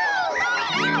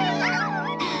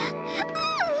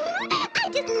 I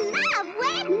just love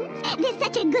weddings. There's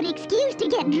such a good excuse to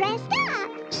get dressed up.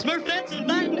 Smurfette's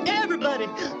inviting everybody.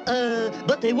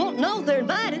 But they won't know they're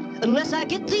invited unless I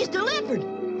get these delivered.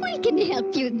 We can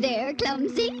help you there,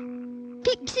 Clumsy.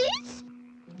 Pixies?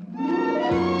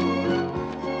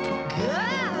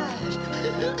 Gosh!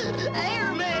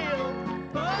 Airmail!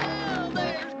 Oh,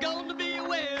 there's going to be a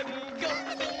wedding.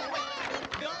 Gonna be a wedding.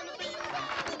 Gonna be a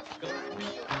wedding. Gonna be a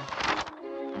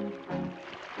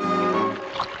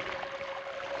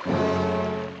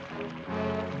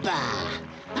wedding. Bah!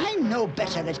 I'm no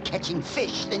better at catching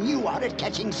fish than you are at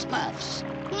catching Smurfs.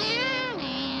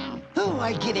 Oh,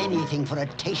 I'd give anything for a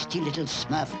tasty little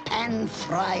Smurf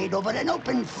pan-fried over an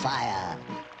open fire.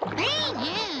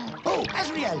 Oh,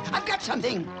 Azrael, I've got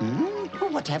something.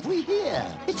 What have we here?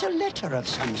 It's a letter of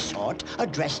some sort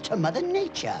addressed to Mother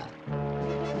Nature.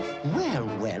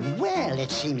 Well,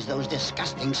 it seems those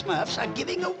disgusting Smurfs are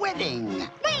giving a wedding.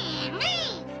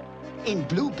 In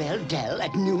Bluebell Dell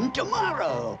at noon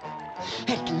tomorrow.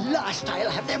 At last I'll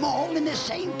have them all in the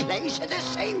same place at the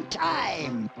same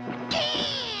time.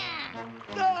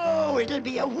 Oh, it'll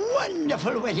be a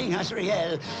wonderful wedding,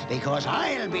 Azrael, because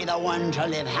I'll be the one to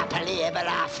live happily ever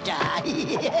after.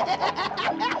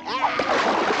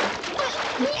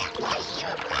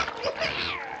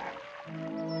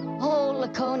 Oh,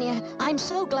 Laconia, I'm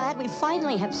so glad we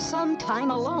finally have some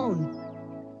time alone.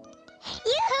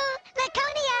 Yoo-hoo!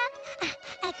 Laconia!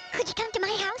 Could you come to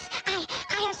my house? I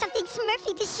have something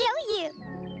Smurfy to show you.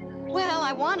 Well,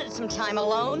 I wanted some time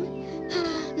alone.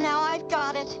 Now I've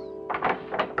got it.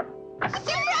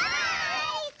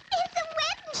 Surprise! It's a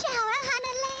wedding shower,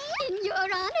 Honey. In your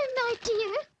honor, my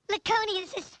dear. Laconia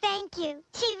says thank you.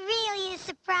 She really is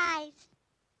surprised.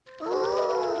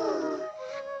 Ooh.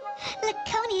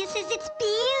 Laconia says it's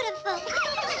beautiful.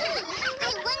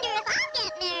 I wonder if I'll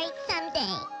get married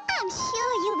someday. I'm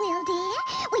sure you will, dear,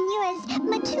 when you're as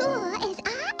mature as I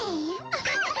am.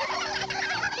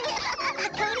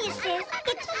 Laconia says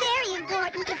it's very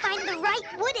important to find the right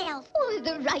wood elf. Or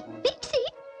the right pixie.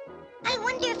 I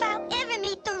wonder if I'll ever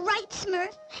meet the right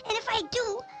Smurf. And if I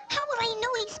do, how will I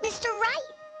know he's Mr. Right?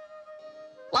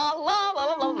 La la la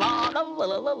la la la la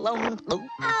la la la.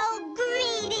 Oh,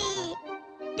 Greedy!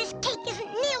 This cake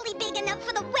isn't nearly big enough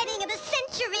for the wedding of the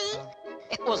century.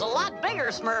 It was a lot bigger,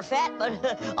 Smurfette,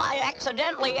 but I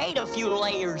accidentally ate a few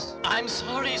layers. I'm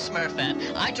sorry,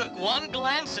 Smurfette. I took one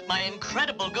glance at my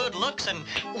incredible good looks and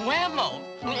whammo,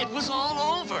 it was all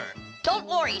over. Don't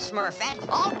worry, Smurfette.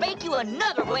 I'll bake you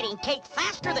another wedding cake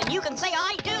faster than you can say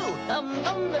I do.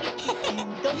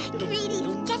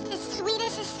 Greedy's just as sweet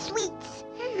as his sweets.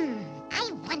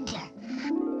 I wonder.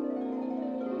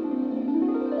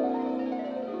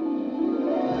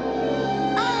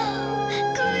 Oh,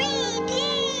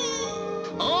 Greedy!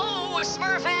 Oh,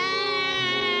 Smurfette!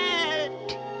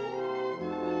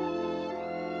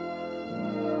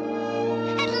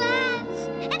 At last!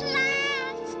 At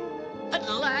last! At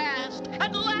last!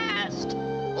 At last!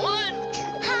 Lunch!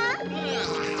 Huh?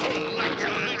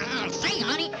 Say,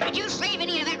 honey, did you save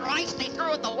any of that rice they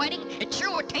threw at the wedding? It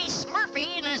sure would taste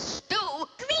Smurfy in a stew.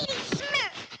 Greedy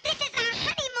Smurf! This is our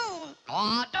honeymoon!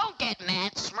 Aw, don't get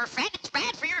mad, Smurfette. It's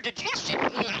bad for your digestion.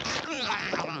 At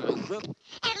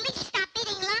least stop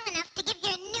eating long enough to give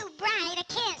your new bride a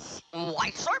kiss.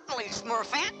 Why, certainly,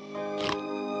 Smurfette.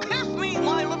 Kiss me,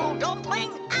 my little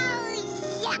dumpling. Oh,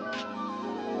 yuck!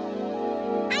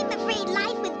 I'm afraid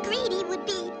life with Greedy would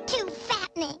be too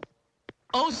fattening.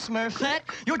 Oh, Smurfette,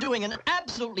 you're doing an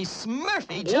absolutely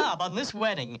Smurfy job on this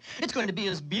wedding. It's going to be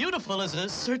as beautiful as a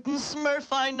certain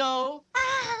Smurf I know.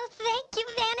 Oh, thank you,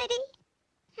 Vanity.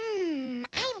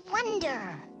 I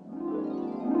wonder.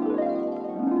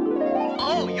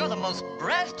 Oh, you're the most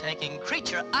breathtaking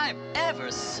creature I've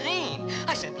ever seen.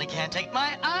 I simply can't take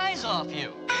my eyes off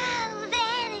you. Oh,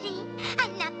 Vanity,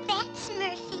 I'm not that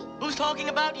Smurfy. Who's talking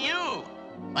about you?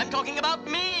 I'm talking about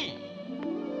me.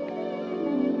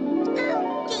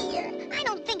 Oh, dear. I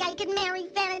don't think I could marry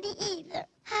Vanity either.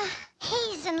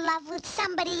 He's in love with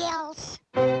somebody else.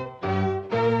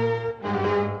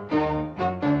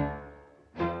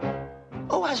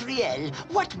 Oh, Azriel,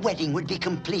 what wedding would be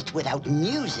complete without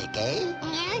music, eh?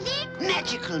 Music?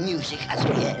 Magical music,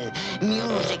 Azriel.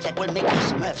 Music that will make the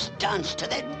Smurfs dance to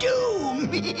their doom.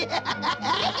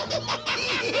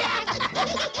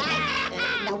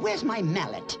 Now, where's my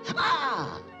mallet?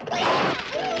 Ah!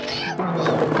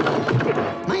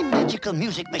 My magical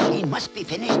music machine must be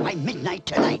finished by midnight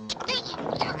tonight.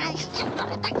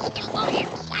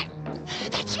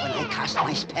 That's when I cast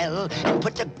my spell and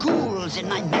put the ghouls in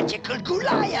my magical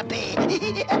Goliath.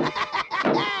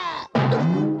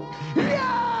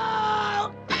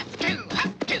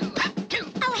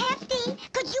 Oh, Hefty,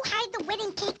 could you hide the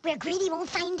wedding cake where Greedy won't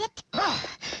find it? Oh,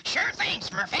 sure thing,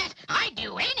 Smurfette. I'd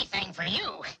do anything for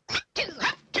you.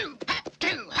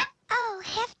 Oh,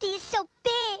 Hefty is so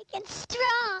big and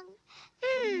strong.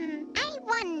 I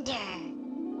wonder.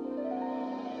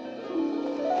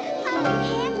 Oh,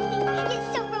 Hefty, you're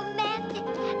so romantic.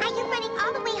 Are you running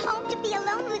all the way home to be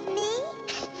alone with me?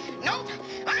 Nope,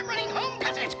 I'm running home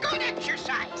because it's good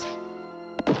exercise.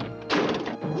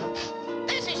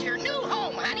 This is your new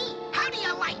home, honey. How do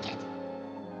you like it?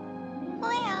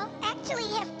 Well, actually,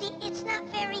 Hefty, it's not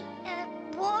very,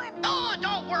 warm. Oh,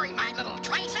 don't worry, my little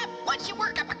tricep. Once you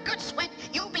work up a good sweat,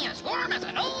 you'll be as warm as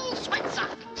an old sweat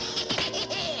sock.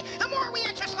 The more we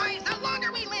exercise, the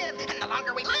longer we live. And the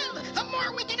longer we live, the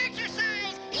more we can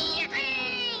exercise.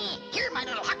 Yippee! Here, my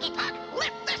little hockey puck,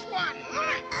 lift this one.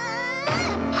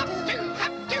 Hop, two,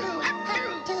 hop, two, hop,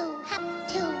 two. Hop,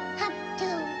 two, hop,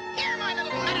 two. Here, my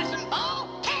little medicine ball,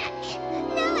 catch.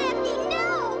 No, Hefty, no!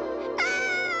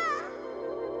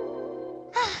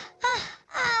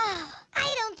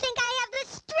 I don't think I have the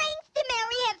strength to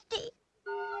marry Hefty.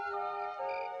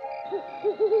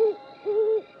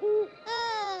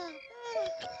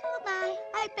 Oh, my.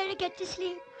 I better get to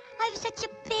sleep. I've such a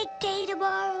big day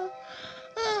tomorrow.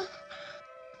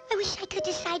 I wish I could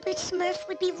decide which Smurf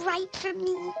would be right for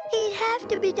me. He'd have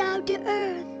to be down to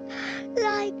earth,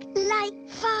 like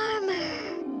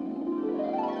Farmer.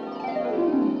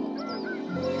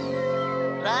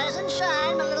 Rise and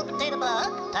shine, my little potato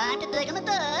bug. Time to dig in the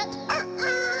dirt.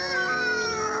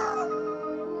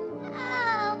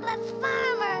 Oh, but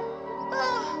Farmer.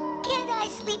 Oh, can't I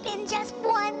sleep in just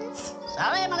once?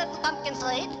 Sorry, my little pumpkin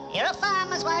seed. You're a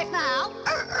farmer's wife now.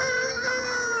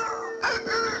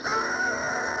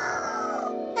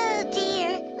 Oh,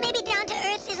 dear. Maybe down to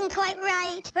earth isn't quite quite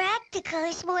right. Practical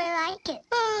is more like it.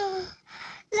 Oh,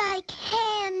 like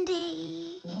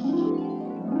handy.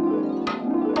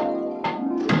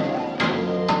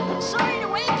 Sorry to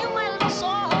wake you, my little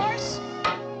sawhorse.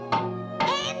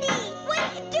 Andy, what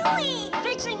are you doing?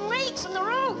 Fixing leaks in the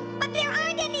roof. But there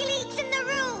aren't any leaks in the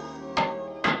roof.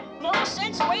 No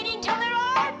sense waiting till there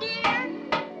are, dear.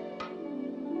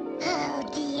 Oh,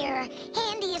 dear.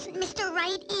 Andy isn't Mr.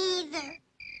 Right either.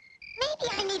 Maybe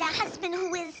I need a husband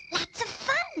who is lots of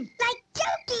fun, like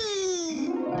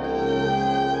Jokey.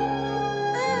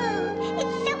 Oh,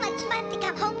 it's so much fun to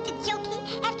come home to Jokey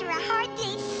after a hard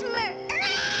day's Smurf.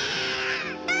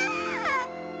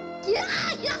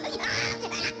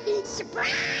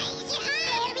 Surprise!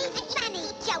 Very funny,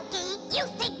 Jokey. You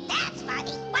think that's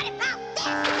funny? What about this?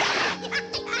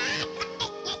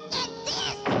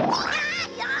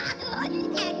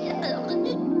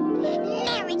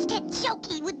 Marriage to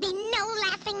Jokey would be no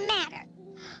laughing matter.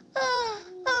 Oh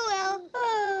well.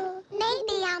 Oh,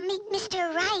 maybe I'll meet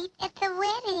Mr. Right at the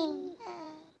wedding.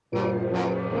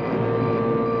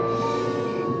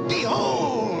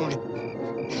 Behold!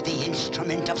 The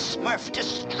instrument of Smurf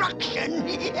destruction!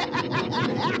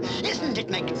 Isn't it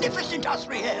magnificent,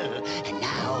 Osriel? And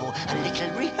now, a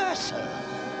little rehearsal.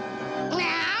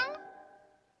 Now?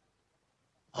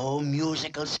 Oh,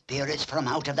 musical spirits from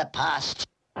out of the past.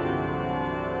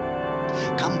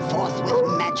 Come forth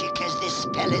with magic as this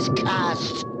spell is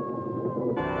cast.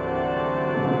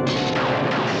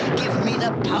 Give me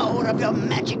the power of your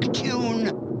magic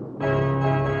tune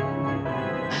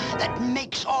that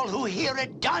makes all who hear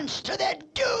it dance to their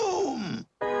doom.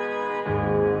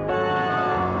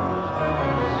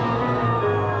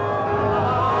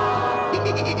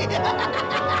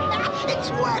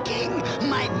 It's working!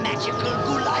 My magical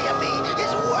Goliath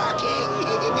is working!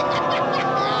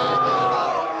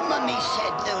 Oh, Mummy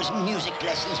said those music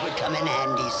lessons would come in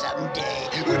handy someday.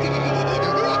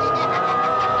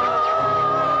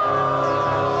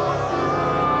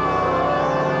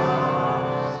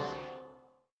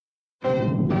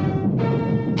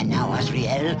 And now,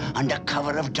 Osriel, under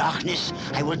cover of darkness,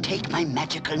 I will take my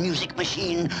magical music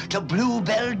machine to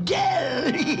Bluebell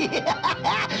Dell.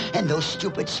 And those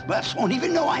stupid Smurfs won't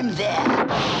even know I'm there.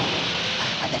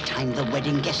 By the time the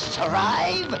wedding guests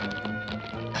arrive,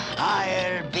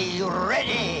 I'll be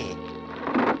ready.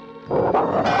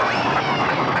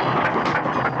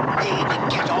 Baby,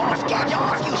 get off,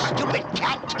 you stupid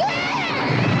cat.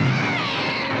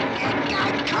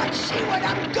 I can't see what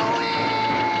I'm going.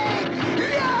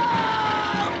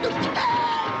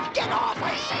 Get off,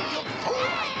 I say, you fool! I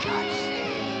can't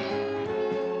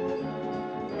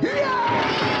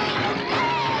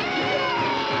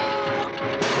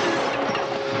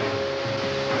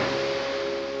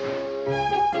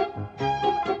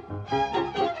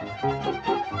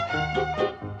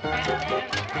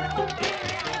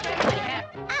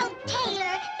Oh,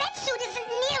 Taylor, that suit isn't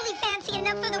nearly fancy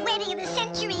enough for the wedding of the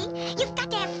century. You've got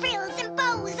to have frills and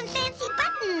bows and fancy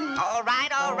buttons. All right,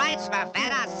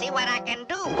 Smurfette. I'll see what I can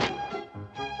do.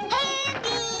 Handy!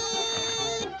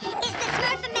 Is the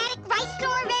Smurf-o-matic rice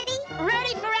store ready?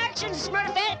 Ready for action,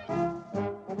 Smurfette.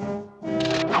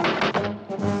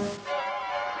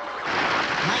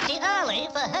 Mighty early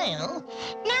for hail.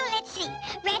 Now let's see.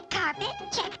 Red carpet,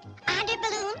 check. Under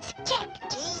balloons, check.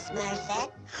 Gee,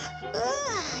 Smurfette.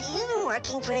 You've been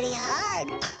working pretty hard.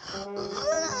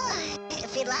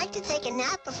 If you'd like to take a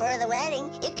nap before the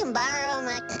wedding, you can borrow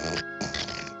my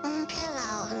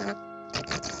pillow.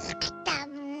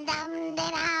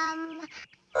 Dum-dum-de-dum.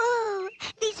 Ooh,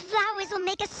 these flowers will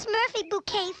make a Smurfy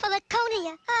bouquet full of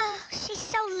conia. Oh, she's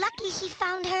so lucky she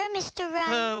found her, Mr.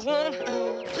 Right. One,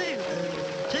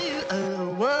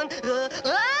 two,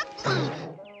 one.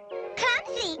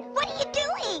 Clumsy, what are you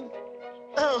doing?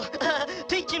 Oh,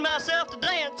 teaching myself to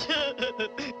dance.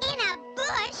 In a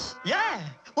bush? Yeah.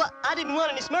 Well, I didn't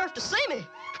want any Smurf to see me.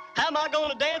 How am I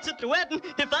going to dance at the wedding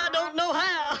if I don't know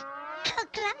how? Oh,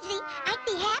 Clumsy, I'd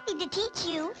be happy to teach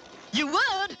you. You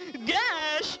would?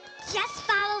 Gosh. Just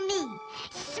follow me.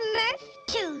 Smurf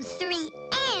 2, 3,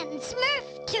 and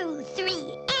Smurf 2,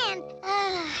 3, and...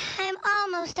 I'm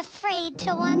almost afraid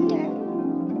to wonder.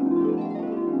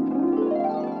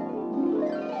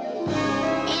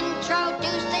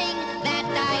 Introducing that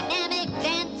dynamic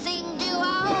dancing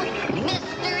duo,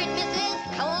 Mr. and Mrs.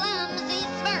 Clumsy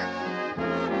Smurf.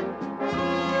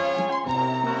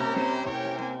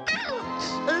 Ouch!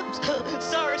 Oops.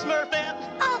 Sorry, Smurfette.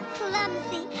 Oh,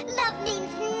 Clumsy, love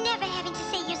means never having to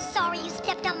say you're sorry you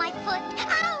stepped on my foot.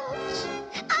 Ouch!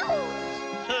 Ouch!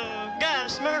 Oh,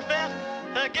 gosh, Smurfette.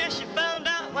 I guess you found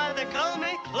out why they call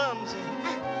me Clumsy.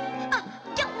 Oh,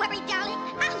 don't worry, darling.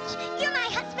 Ouch! You're my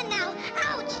husband now.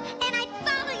 Ouch!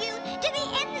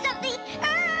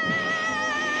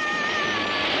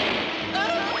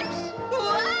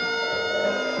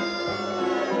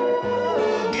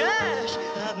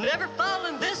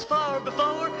 fallen this far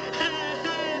before.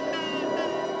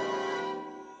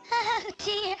 Oh,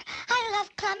 dear. I love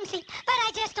Clumsy, but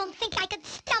I just don't think I could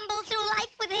stumble through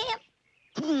life with him.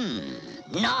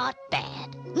 Not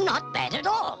bad. Not bad at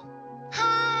all.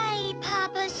 Hi,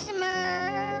 Papa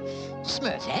Smurf.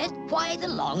 Smurfhead, why the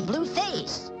long blue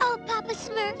face? Oh, Papa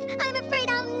Smurf, I'm afraid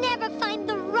I'll never find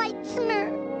the right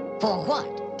Smurf. For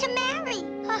what? To marry.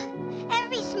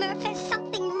 Every Smurf has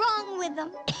something wrong with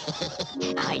them.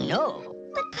 I know.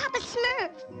 But Papa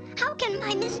Smurf, how can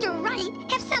my Mr.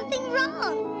 Right have something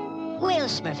wrong? Well,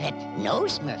 Smurfhead, no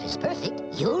Smurf is perfect.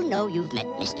 You'll know you've met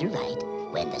Mr. Right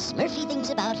when the Smurfy things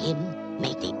about him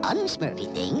make the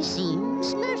unsmurfy things seem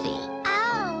Smurfy.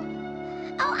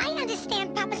 Oh, I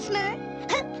understand, Papa Smurf.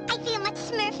 I feel much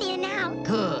Smurfier now.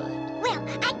 Good. Well,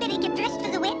 I'd better get dressed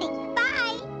for the wedding.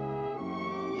 Bye.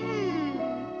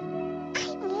 I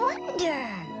wonder.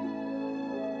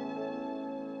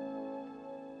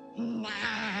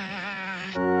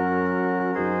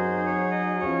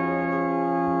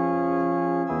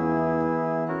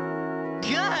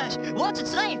 Gosh, what's it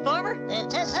say, Farmer?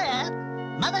 It says here,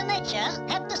 Mother Nature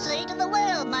had to say to the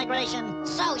world migration.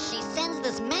 So she sends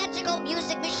this magical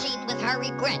music machine with her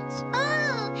regrets.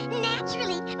 Oh,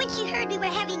 naturally. When she heard we were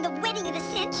having the wedding of the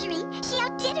century, she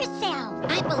outdid herself.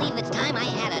 I believe it's time I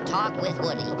had a talk with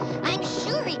Woody. I'm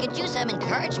sure he could use some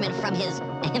encouragement from his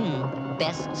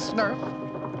best Smurf.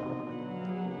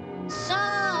 So,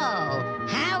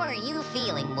 how are you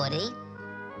feeling, Woody?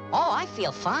 Oh, I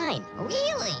feel fine.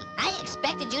 Really? I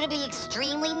expected you to be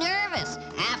extremely nervous.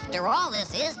 After all,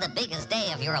 this is the biggest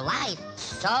day of your life.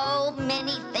 So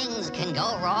many things can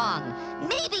go wrong.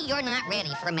 Maybe you're not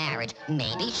ready for marriage.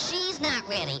 Maybe she's not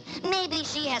ready. Maybe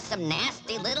she has some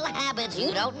nasty little habits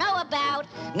you don't know about.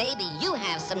 Maybe you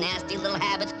have some nasty little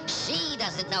habits she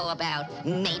doesn't know about.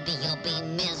 Maybe you'll be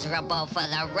miserable for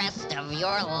the rest of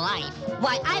your life.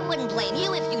 Why, I wouldn't blame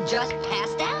you if you just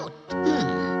passed out.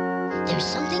 There's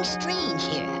something strange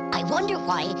here. I wonder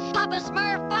why... Papa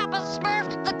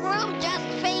Smurf, the groom just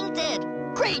fainted.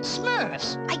 Great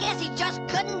Smurfs! I guess he just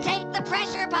couldn't take the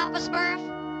pressure, Papa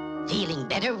Smurf. Feeling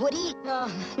better, Woody?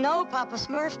 No, Papa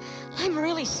Smurf. I'm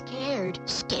really scared.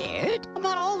 Scared?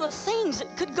 About all the things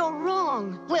that could go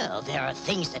wrong. Well, there are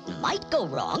things that might go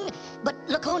wrong, but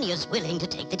Laconia's willing to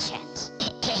take the chance.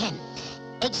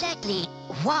 Exactly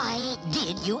why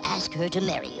did you ask her to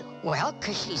marry you? Well,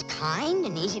 'cause she's kind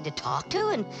and easy to talk to,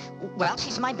 and, well,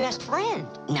 she's my best friend.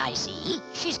 I see.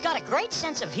 She's got a great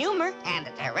sense of humor. And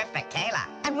a terrific tailor.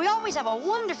 And we always have a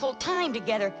wonderful time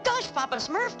together. Gosh, Papa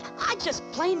Smurf, I just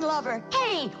plain love her.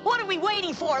 Hey, what are we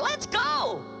waiting for? Let's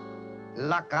go!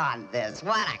 Look on this.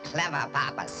 What a clever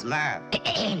Papa Smurf.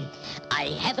 I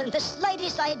haven't the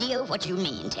slightest idea what you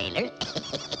mean, Taylor.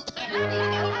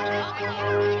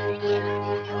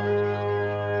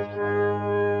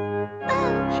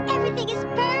 Oh, everything is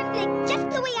perfect, just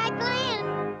the way I planned.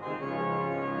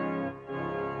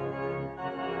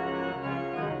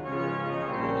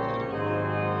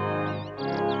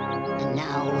 And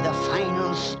now the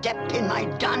final step in my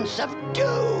dance of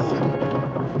doom.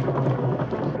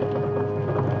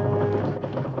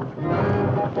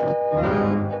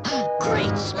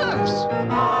 Great Smurfs!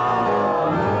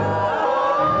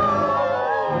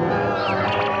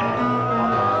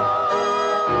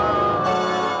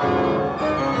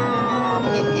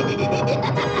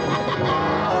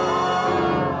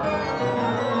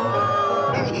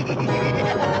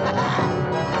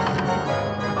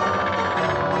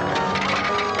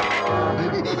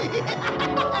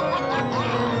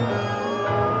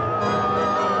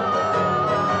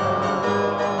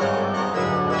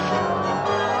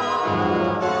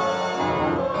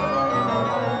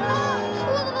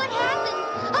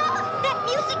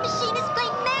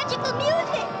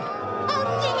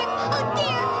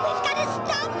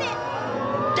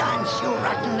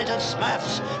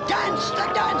 Smurfs, dance the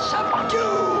dance of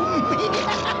doom!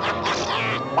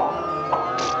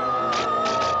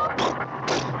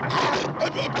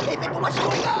 What's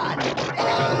going on?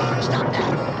 Hey, stop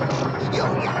that!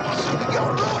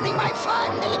 You're ruining my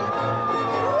fun!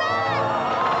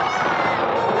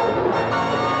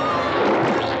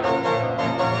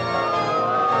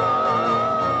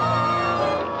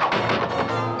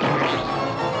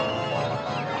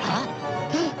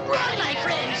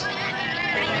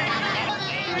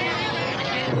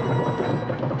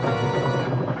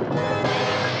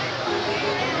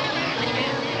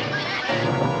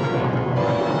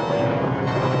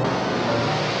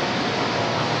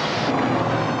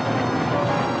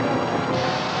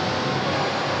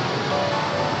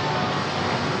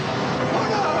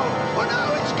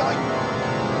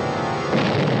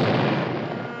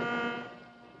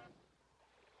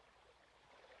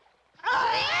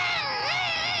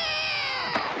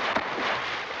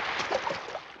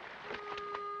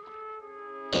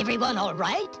 everyone all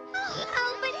right?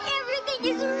 Oh, but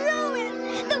everything is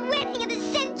ruined. The wedding of the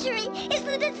century is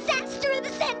the disaster of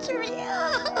the century.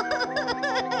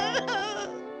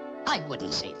 I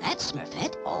wouldn't say that,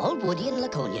 Smurfette. All Woody and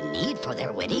Laconia need for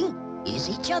their wedding is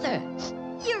each other.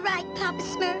 You're right, Papa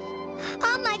Smurf.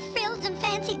 All my frills and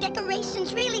fancy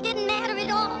decorations really didn't matter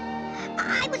at all.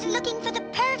 I was looking for the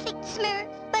perfect Smurf,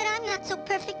 but I'm not so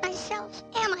perfect myself,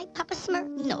 am I, Papa Smurf?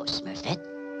 No, Smurfette.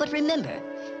 But remember,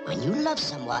 when you love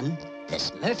someone, the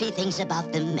Smurfy things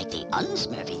about them make the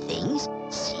unsmurfy things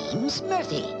seem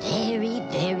Smurfy. Very,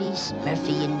 very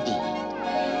Smurfy indeed.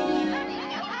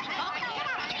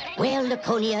 Well,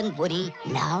 Laconia and Woody,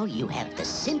 now you have the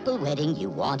simple wedding you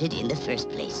wanted in the first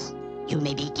place. You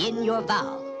may begin your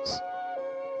vows.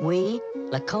 We,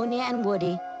 Laconia and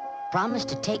Woody, promise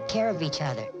to take care of each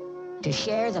other, to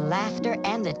share the laughter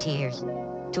and the tears,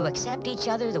 to accept each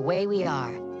other the way we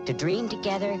are, to dream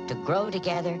together, to grow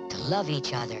together, to love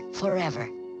each other forever.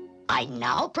 I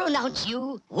now pronounce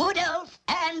you Wood Elf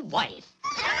and Wife.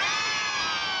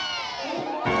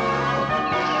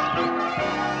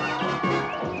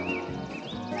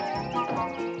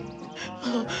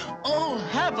 Oh,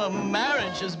 have a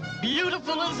marriage as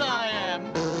beautiful as I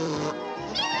am.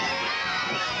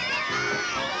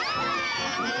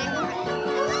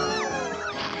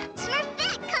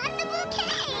 Smurfette caught the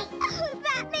bouquet. Oh,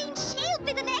 that means she'll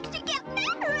be the next to get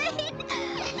married.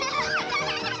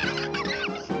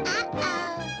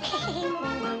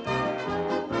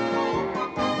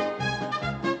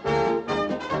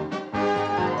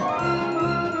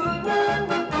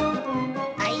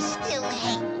 I still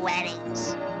hate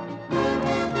weddings.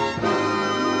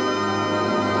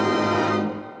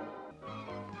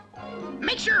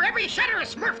 Make sure every shutter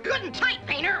is Smurfed good and tight,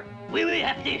 Painter. We will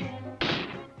have to.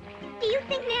 Do you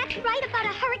think Nat's right about a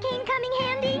hurricane coming,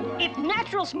 Handy? If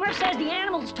Natural Smurf says the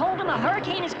animals told him a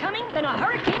hurricane is coming, then a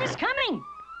hurricane is coming.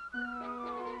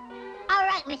 All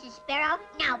right, Mrs. Sparrow.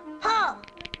 Now pull.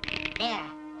 There.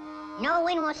 No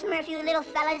wind will smurf you little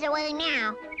fellas away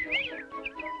now.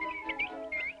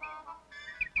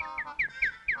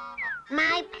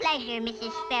 My pleasure,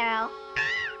 Mrs. Sparrow.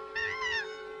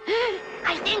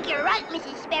 I think you're right,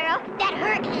 Mrs. Sparrow. That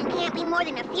hurricane can't be more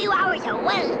than a few hours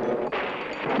away.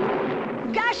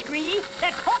 Gosh, Greedy,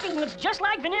 that coating looks just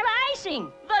like vanilla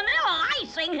icing. Vanilla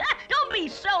icing? Don't be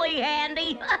silly,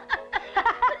 Handy.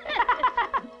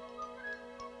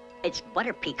 It's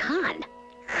butter pecan.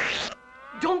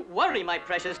 Don't worry, my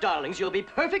precious darlings. You'll be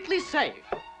perfectly safe.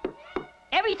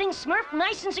 Everything's Smurfed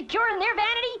nice and secure in their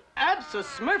vanity?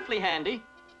 Abso-smurfly, Handy.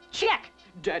 Check.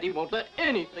 Daddy won't let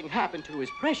anything happen to his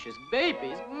precious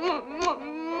babies.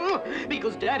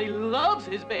 Because Daddy loves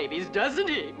his babies, doesn't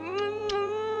he?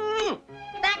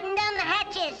 Batten down the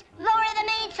hatches. Lower the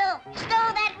mainsail. Stow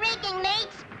that rigging,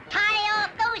 mates. Tie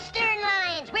off those stern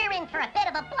lines. We're in for a bit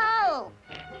of a blow.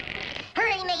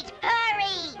 Hurry, mates,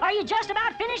 hurry! Are you just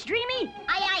about finished, Dreamy?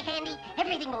 Aye, aye, Handy.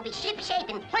 Everything will be ship-shape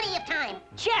in plenty of time.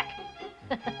 Check.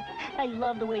 I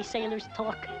love the way sailors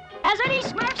talk. Has any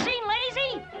Smurf seen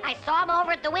Lazy? I saw him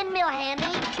over at the windmill, Handy.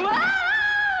 Ah!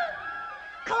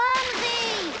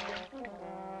 Clumsy!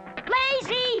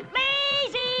 Lazy!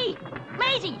 Lazy!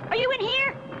 Lazy, are you in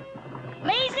here?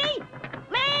 Lazy!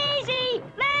 Lazy!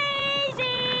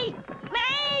 Lazy!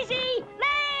 Lazy!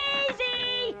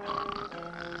 Lazy!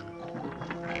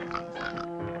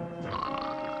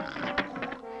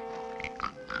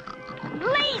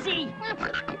 Lazy!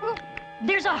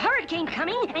 There's a hurricane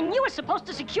coming, and you were supposed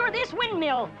to secure this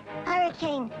windmill.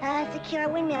 Hurricane, secure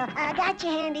windmill. Got you,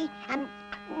 Handy.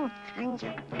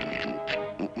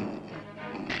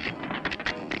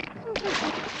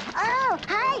 Oh,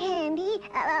 hi, Handy.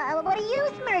 What are you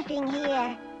smurfing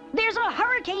here? There's a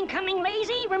hurricane coming,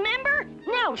 Lazy, remember?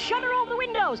 Now, shutter all the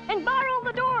windows and bar all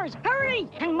the doors. Hurry!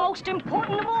 And most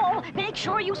important of all, make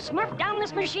sure you smurf down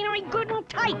this machinery good and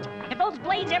tight if those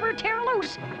blades ever tear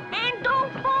loose. And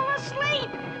don't fall asleep!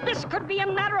 This could be a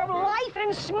matter of life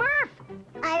and Smurf.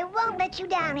 I won't let you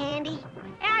down, Handy.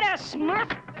 Atta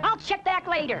Smurf. I'll check back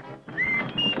later.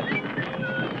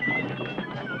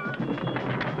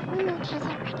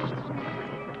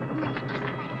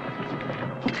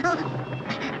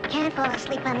 Can't fall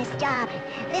asleep on this job.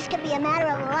 This could be a matter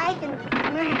of life and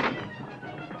Smurf.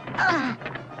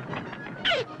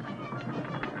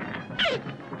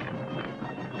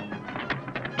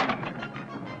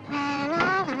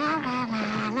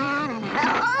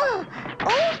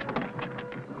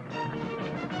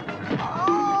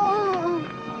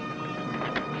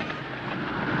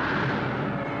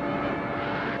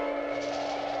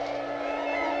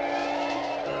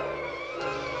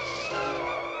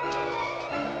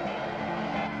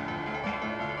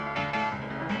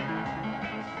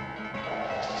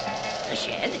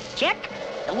 shed, check.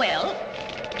 The well.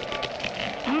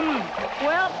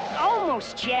 Well,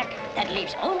 almost check. That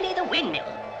leaves only the windmill.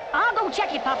 I'll go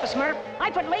check it, Papa Smurf.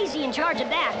 I put Lazy in charge of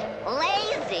that.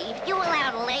 Lazy? You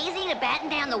allowed Lazy to batten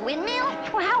down the windmill?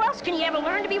 Well, how else can he ever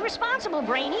learn to be responsible,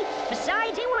 Brainy?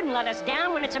 Besides, he wouldn't let us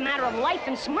down when it's a matter of life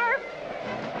and Smurf.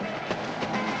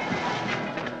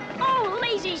 Oh,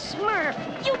 Lazy Smurf!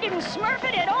 You didn't Smurf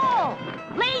it at all!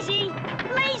 Lazy!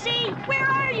 Lazy! Where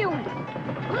are you?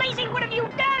 Lazy, what have you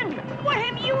done? What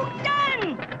have you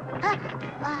done?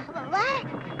 What?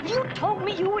 You told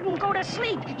me you wouldn't go to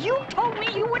sleep. You told me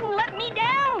you wouldn't let me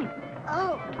down.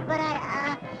 Oh, but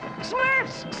I,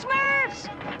 Smurfs! Smurfs!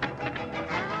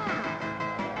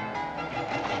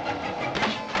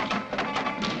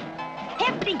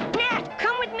 Hefty, Nat,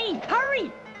 come with me.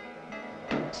 Hurry!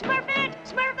 Smurfette!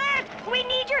 Smurfette! We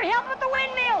need your help with the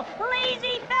windmill.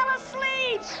 Lazy fell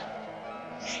asleep.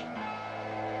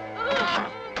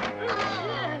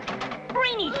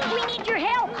 Brainy, we need your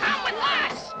help. Come with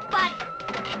us!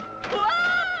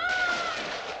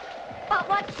 But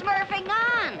what's smurfing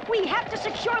on? We have to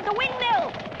secure the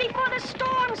windmill before the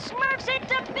storm smurfs it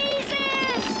to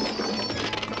pieces!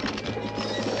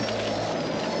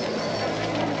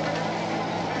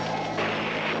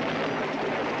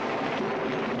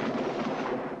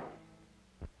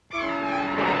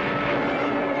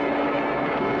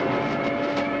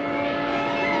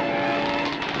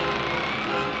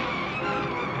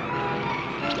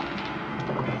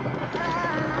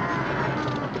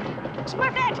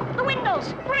 Smurfette, the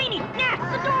windows! Brainy, Nat,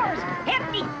 the doors!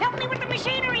 Hefty, help me with the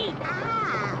machinery!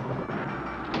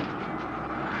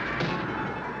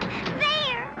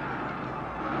 There!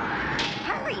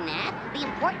 Hurry, Nat. The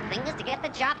important thing is to get the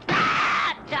job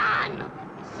done.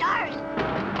 Sorry.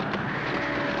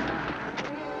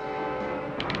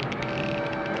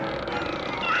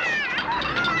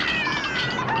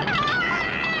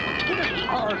 It'll be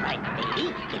all right,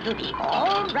 baby. It'll be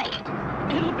all right.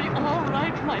 It'll be all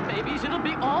right, my babies. It'll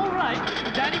be all right.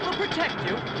 Daddy will protect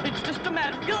you. It's just a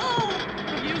matter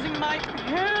of using my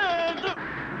head.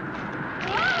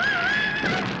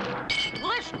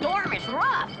 This storm is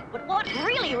rough, but what's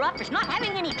really rough is not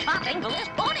having any topping to this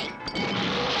pudding.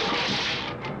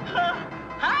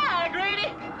 Hi,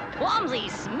 Grady. Clumsy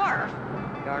Smurf.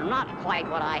 You're not quite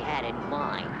what I had in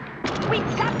mind.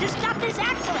 We've got to stop this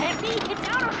axle, Hefty. It's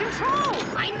out of control.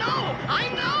 I know!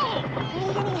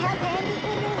 Need any help, Andy? Need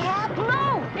any help?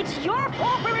 No, it's your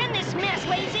fault we're in this mess,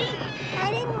 Lazy.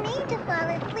 I didn't mean to fall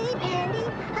asleep, Andy.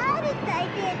 Honest, I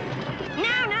didn't.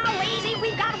 Now, Lazy,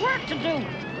 we've got work to do.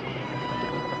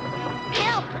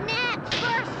 Help, Nat!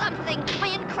 Smurf something! My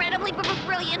incredibly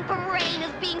brilliant brain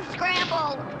is being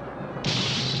scrambled!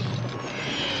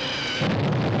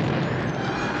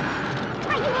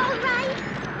 Are you all right?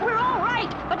 We're all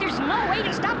right, but there's no way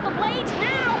to stop the blades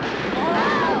now.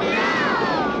 Oh, no!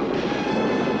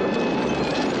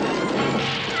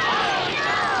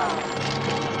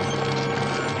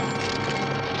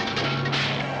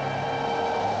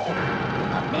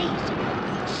 Amazing.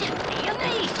 Simply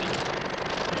amazing.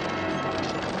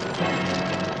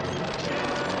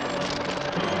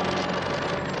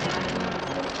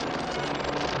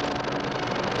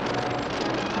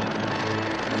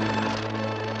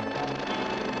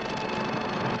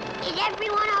 Is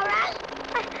everyone all right?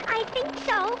 I think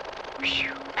so.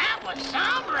 That was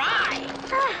some ride!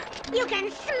 You can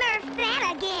smurf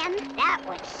that again. That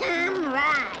was some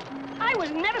ride. I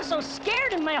was never so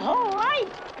scared in my whole life.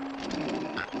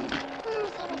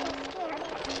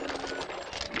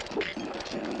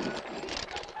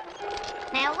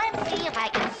 Now let's see if I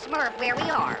can smurf where we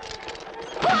are.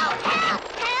 Whoa, help!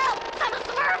 Help! Some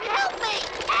smurf, help me!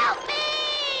 Help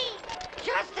me!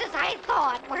 Just as I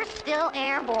thought, we're still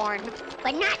airborne.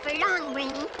 But not for long,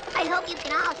 Brainy. I hope you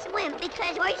can all swim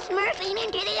because we're smurfing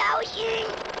into the ocean.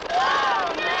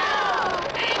 Oh, no!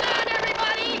 Hang on,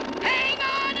 everybody! Hang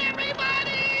on,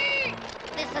 everybody!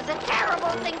 This is a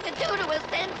terrible thing to do to a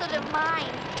sensitive mind.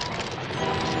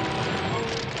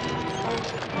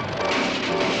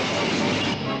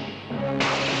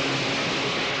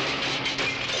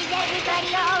 Is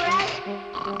everybody all right?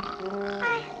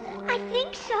 I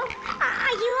think so.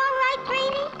 Are you all right,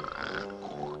 Brainy?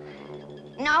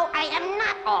 No, I am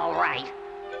not all right.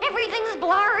 Everything's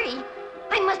blurry.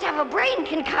 I must have a brain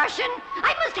concussion.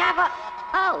 I must have a...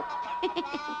 Oh.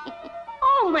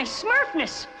 Oh, my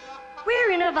Smurfness.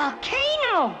 We're in a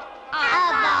volcano. A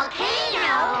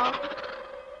volcano?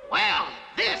 Well,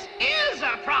 this is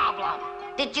a problem.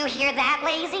 Did you hear that,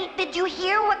 Lazy? Did you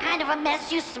hear what kind of a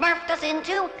mess you smurfed us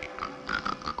into?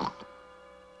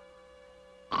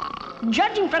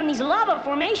 Judging from these lava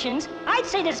formations, I'd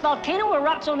say this volcano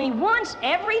erupts only once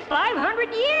every 500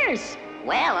 years.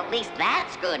 Well, at least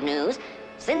that's good news.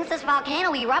 Since this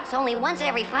volcano erupts only once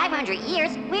every 500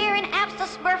 years, we're in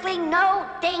absolutely no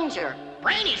danger.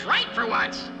 Brainy's right for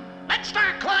once. Let's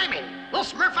start climbing. We'll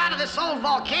smurf out of this old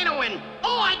volcano in,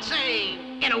 I'd say,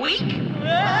 in a week.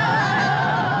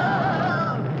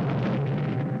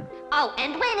 Oh,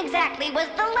 and when exactly was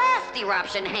the last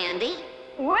eruption, Handy?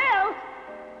 Well,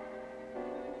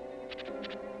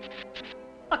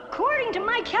 according to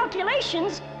my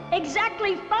calculations,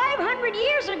 exactly 500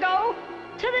 years ago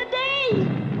to the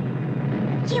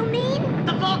day. You mean?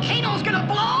 The volcano's gonna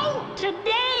blow?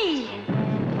 Today.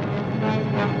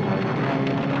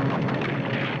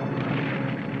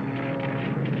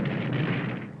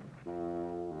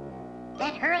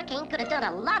 That hurricane could have done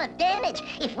a lot of damage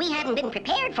if we hadn't been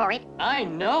prepared for it. I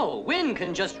know. Wind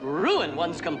can just ruin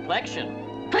one's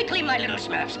complexion. Quickly, my little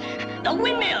Smurfs. The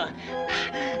windmill!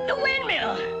 The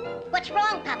windmill! What's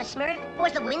wrong, Papa Smurf?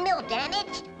 Was the windmill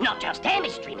damaged? Not just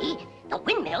damaged, Dreamy. The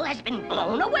windmill has been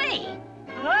blown away.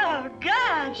 Oh,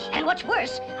 gosh. And what's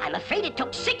worse, I'm afraid it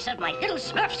took 6 of my little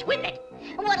Smurfs with it.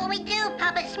 What'll we do,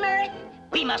 Papa Smurf?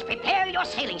 We must prepare your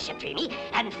sailing ship, Dreamy,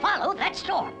 and follow that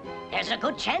storm. There's a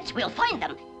good chance we'll find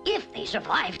them, if they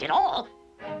survived at all.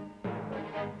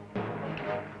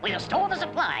 We'll store the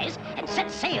supplies and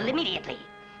set sail immediately.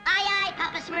 Aye, aye,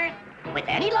 Papa Smurf. With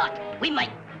any luck, we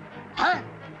might... Huh?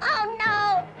 Oh,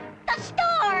 no! The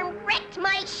storm wrecked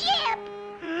my ship!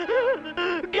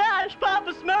 Gosh,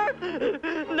 Papa Smurf!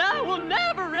 Now we'll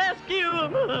never rescue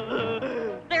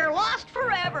them! They're lost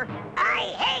forever!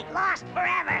 I hate lost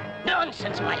forever!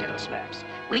 Nonsense, my little Smurfs.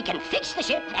 We can fix the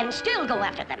ship and still go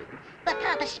after them. But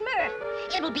Papa Smurf,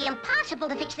 it'll be impossible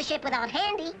to fix the ship without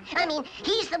Handy. I mean,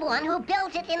 he's the one who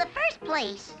built it in the first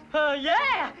place.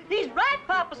 Yeah, he's right,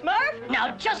 Papa Smurf.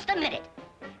 Now, just a minute.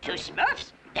 To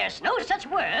Smurfs, there's no such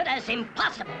word as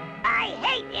impossible. I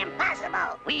hate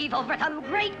impossible. We've overcome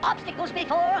great obstacles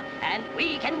before, and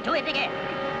we can do it again.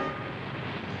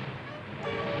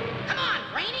 Come on,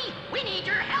 Brainy. We need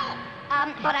your help.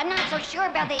 But I'm not so sure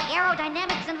about the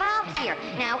aerodynamics involved here.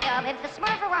 Now, if the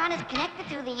Smurferon is connected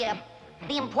to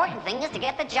the important thing is to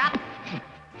get the job...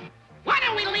 Why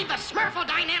don't we leave the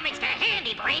Smurfodynamics to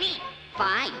Handy, Brainy?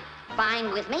 Fine.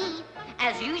 Fine with me.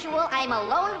 As usual, I'm a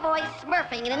lone voice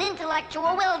smurfing in an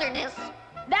intellectual wilderness.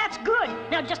 That's good.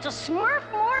 Now just a Smurf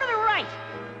more to the right.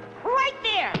 Right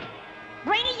there.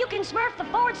 Brainy, you can smurf the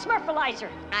forward smurfalizer.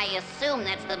 I assume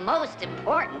that's the most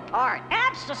important part.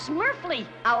 Abso-smurfly.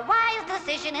 A wise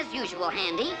decision as usual,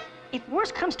 Handy. If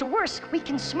worse comes to worse, we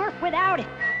can smurf without it.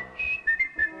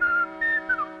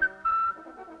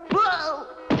 Whoa!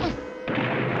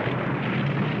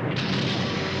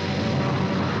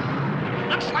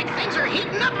 Looks like things are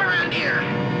heating up around here.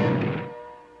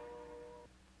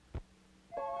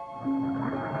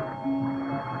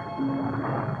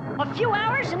 A few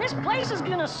hours and this place is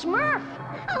gonna smurf.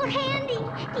 Oh, Handy,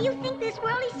 do you think this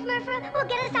whirly Smurfer will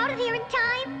get us out of here in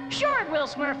time? Sure it will,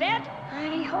 Smurfette.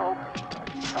 I hope.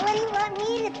 What do you want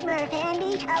me to smurf,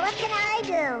 Handy? What can I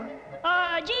do?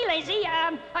 Gee, Lazy,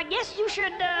 I guess you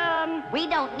should, We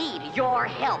don't need your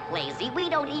help, Lazy. We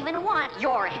don't even want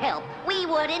your help. We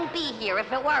wouldn't be here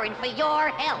if it weren't for your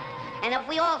help. And if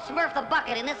we all smurf the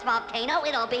bucket in this volcano,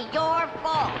 it'll be your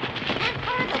fault. And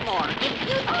furthermore, if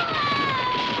you...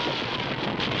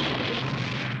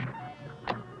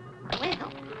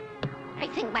 Well, I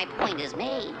think my point is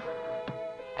made.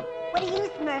 What do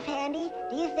you smurf, Handy?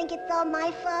 Do you think it's all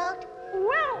my fault?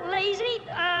 Well, Lazy,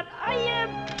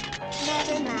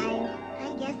 Never mind.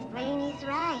 I guess Brainy's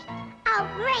right. Oh,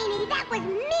 Brainy, that was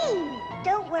mean!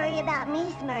 Don't worry about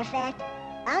me, Smurfette.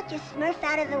 I'll just smurf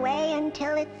out of the way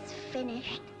until it's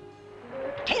finished.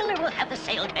 Taylor will have the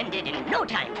sail mended in no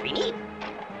time, Dreamy.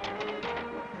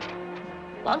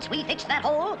 Once we fix that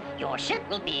hole, your ship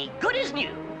will be good as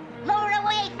new. Lower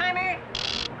away, Farmer.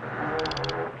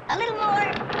 A little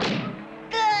more.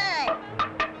 Good.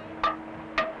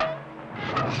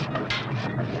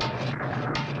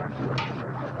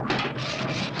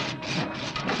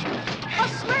 a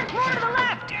smurf more to the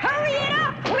left. Hurry it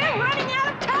up. We're running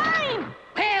out of time.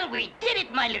 Well, we did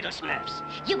it, my little Smurfs.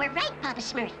 You were right, Papa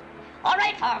Smurf. All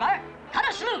right, Farmer, cut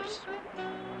us loose.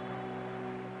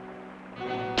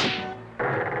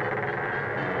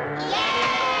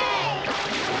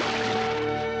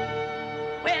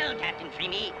 Well, Captain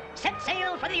Dreamy, set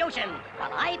sail for the ocean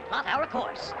while I plot our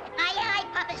course. Aye, aye,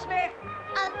 Papa Smurf.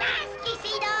 Avast, ye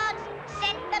sea dogs.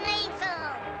 Set the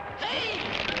mainsail. Hey!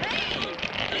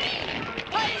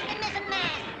 Hoist the mizzen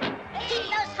mast. Keep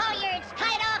those halyards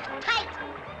tied off tight.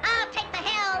 I'll take the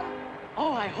helm.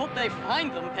 Oh, I hope they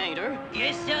find them, Painter.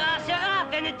 Yes, sirrah,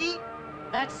 Vanity.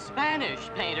 That's Spanish,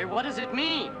 Painter. What does it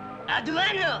mean? How do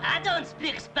I know? I don't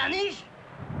speak Spanish.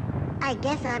 I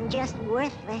guess I'm just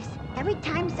worthless. Every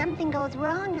time something goes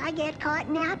wrong, I get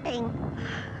caught napping.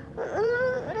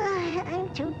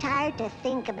 I'm too tired to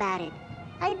think about it.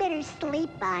 I'd better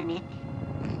sleep on it.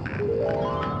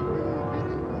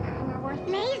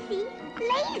 Lazy!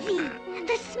 Lazy!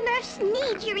 The Smurfs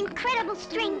need your incredible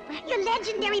strength, your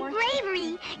legendary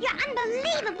bravery, your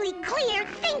unbelievably clear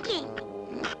thinking.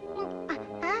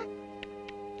 Huh?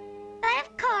 But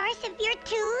of course, if you're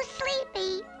too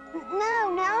sleepy.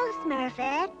 No,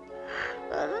 Smurfette.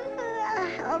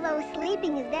 Although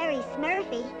sleeping is very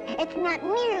Smurfy, it's not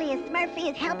nearly as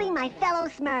Smurfy as helping my fellow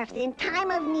Smurfs in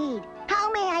time of need.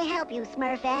 How may I help you,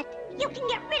 Smurfette? You can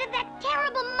get rid of that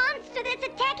terrible monster that's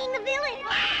attacking the village.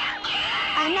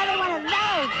 Another one of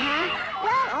those, huh?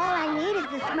 Well, all I need is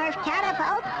the Smurf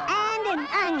catapult and an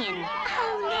onion.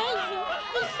 Oh, Lazy,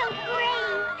 he's so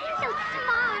brave, so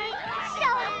smart, so...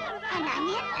 An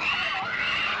onion?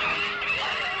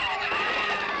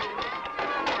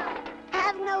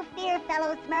 Have no fear,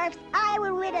 fellow Smurfs. I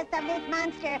will rid us of this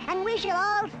monster, and we shall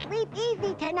all sleep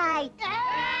easy tonight.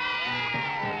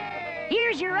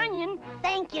 Here's your onion.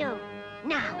 Thank you.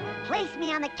 Now, place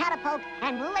me on the catapult,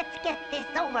 and let's get this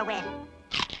over with.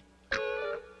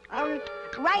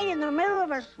 Right in the middle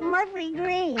of a Smurfy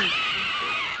dream.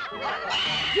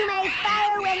 You may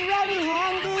fire when ready,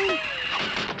 Handy.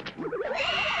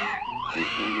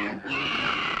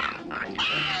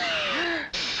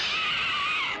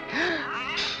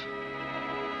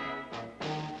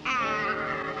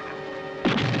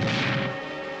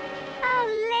 Oh,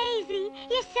 Lazy,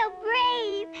 you're so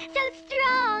brave, so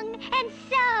strong, and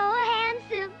so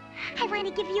handsome. I want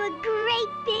to give you a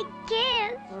great big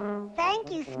kiss.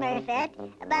 Thank you, Smurfette.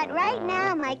 But right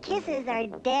now, my kisses are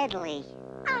deadly.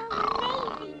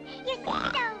 Oh, Lazy, you're so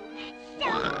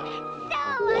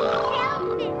unselfish.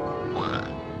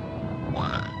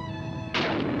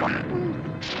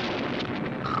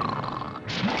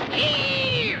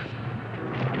 Here!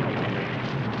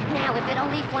 Now, if it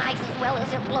only flies as well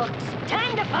as it looks.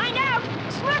 Time to find out!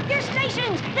 Smurf your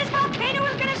stations! This volcano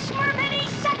is gonna smurf any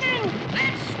second!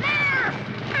 Let's smurf!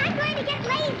 I'm going to get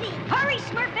Lazy. Hurry,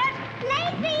 Smurfette!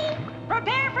 Lazy!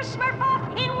 Prepare for Smurf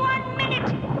off in 1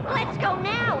 minute! Let's go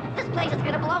now. This place is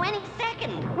gonna blow any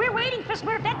second. We're waiting for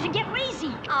Smurfette to get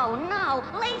lazy. Oh, no.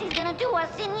 Lazy's gonna do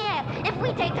us in yet. If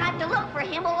we take time to look for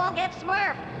him, we'll all get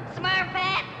Smurf.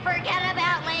 Smurfette, forget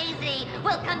about Lazy.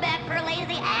 We'll come back for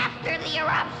Lazy after the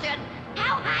eruption.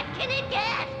 How hot can it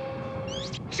get?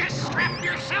 Just strap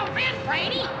yourself in,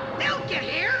 Brady. They'll get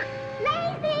here.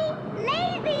 Lazy!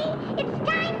 Lazy! It's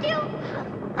time to...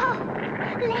 Oh,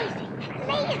 Lazy!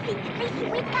 Lazy,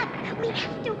 wake up! We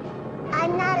have to...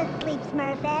 I'm not asleep,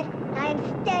 Smurfette. I'm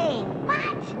staying.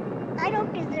 What? I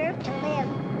don't deserve to live.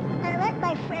 I let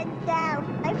my friends down.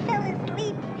 I fell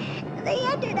asleep. They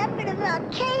ended up in a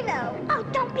volcano. Oh,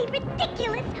 don't be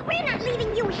ridiculous. We're not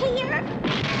leaving you here.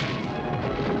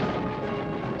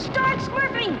 Start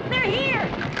smurfing! They're here!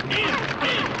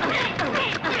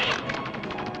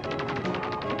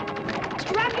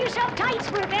 Strap yourself tight,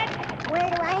 Smurfette. Where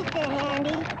do I sit,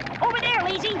 Handy? Over there,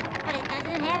 Lazy. But it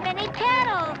doesn't have any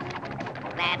pedals.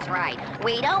 That's right.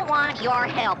 We don't want your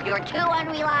help. You're too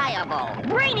unreliable.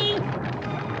 Brainy!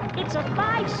 It's a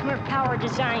 5 Smurf power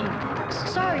design.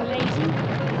 Sorry, Lazy.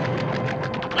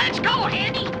 Let's go,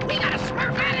 Handy. We gotta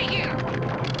smurf out of here.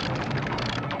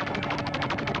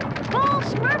 Full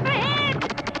Smurf ahead!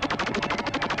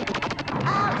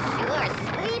 Oh, sure.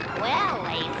 Sleep well,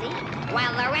 Lazy.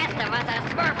 While the rest of us are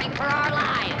smurfing for our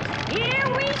lives. Here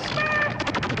we smurf!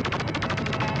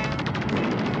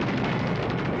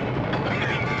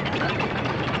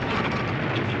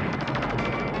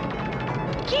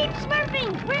 Keep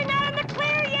smurfing! We're not in the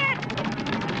clear yet!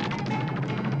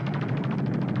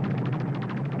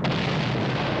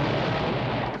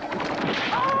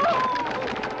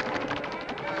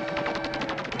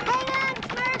 Hang on,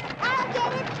 Smurf! I'll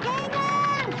get it! Hang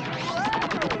on!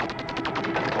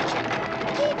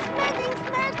 Keep smurfing,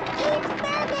 Smurf! Keep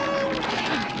smurfing!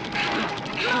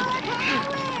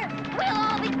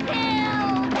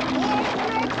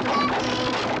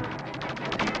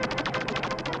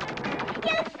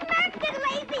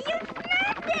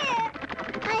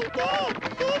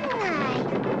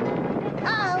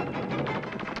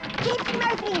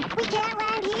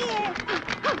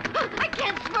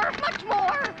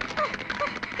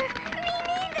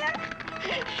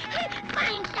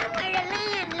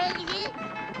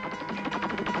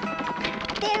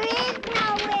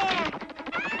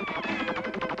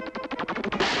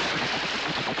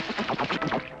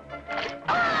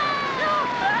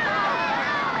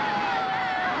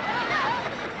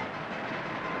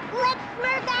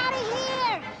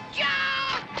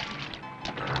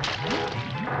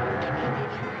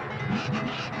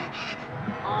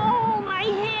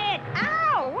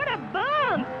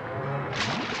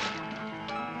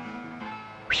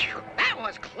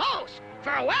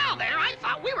 a while there, I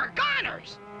thought we were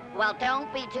goners. Well,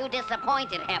 don't be too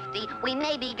disappointed, Hefty. We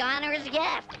may be goners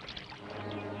yet.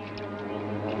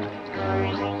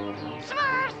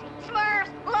 Smurfs! Smurfs!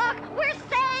 Look, we're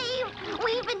saved!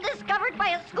 We've been discovered by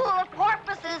a school of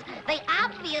porpoises. They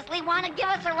obviously want to give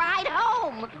us a ride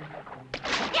home.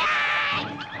 Yes!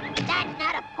 That's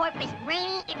not a porpoise,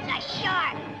 Brainy. It's a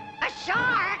shark. A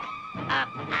shark?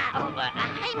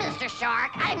 Hi, Mr.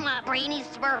 Shark. I'm Brainy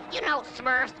Smurf. You know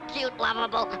Smurfs, cute,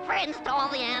 lovable, friends to all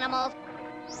the animals.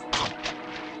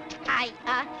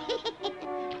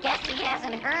 Guess he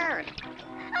hasn't heard.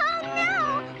 Oh,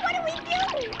 no! What do we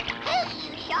do? Hey,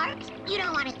 you sharks. You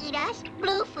don't want to eat us.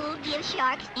 Blue food gives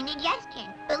sharks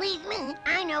indigestion. Believe me,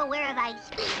 I know whereof I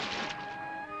speak.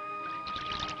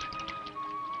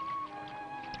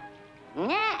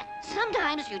 Nat,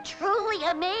 sometimes you truly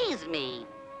amaze me.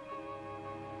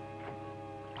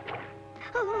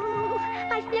 Oh,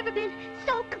 I've never been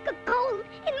so cold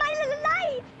in my little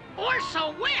life. Or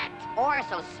so wet. Or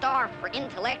so starved for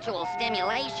intellectual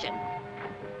stimulation.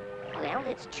 Well,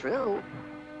 it's true.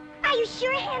 Are you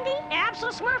sure, Handy?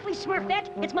 Abso-smurfly, Smurfette.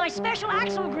 It's my special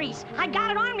axle grease. I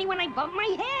got it on me when I bumped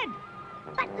my head.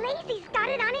 But Lazy's got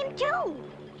it on him, too.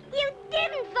 You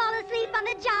didn't fall asleep on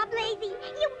the job, Lazy.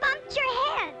 You bumped your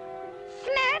head.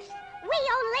 Smurfs, we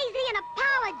owe Lazy an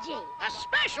apology.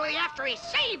 Especially after he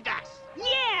saved us.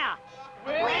 Yeah!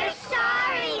 We're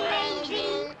sorry,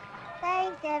 Lazy.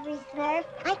 Thanks, every Smurf.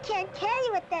 I can't tell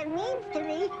you what that means to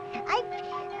me.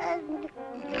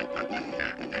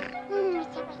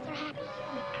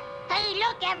 Hey,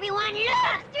 look, everyone,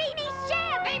 look! Dreamy's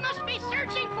ship! They must be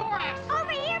searching for us.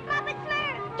 Over here, Papa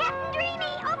Smurf! Captain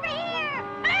Dreamy, over here!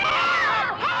 There they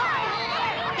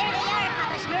are,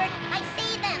 Papa Smurf. I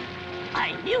see them.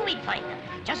 I knew we'd find them,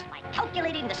 just by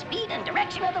calculating the speed and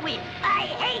direction of the wind. I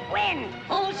hate wind!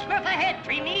 Full Smurf ahead,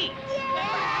 Dreamy!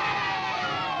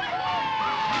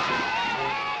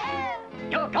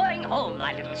 You're going home,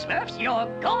 my little Smurfs. You're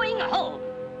going home.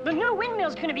 The new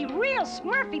windmill's gonna be real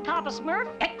Smurfy, Papa Smurf.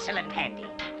 Excellent, Handy.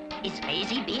 Is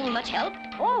Lazy being much help?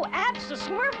 Oh,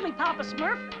 abso-smurfly, Papa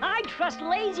Smurf. I trust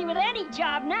Lazy with any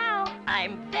job now.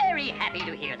 I'm very happy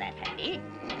to hear that, Handy.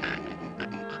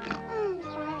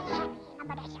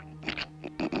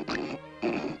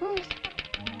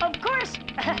 Of course,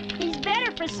 he's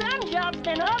better for some jobs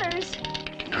than others.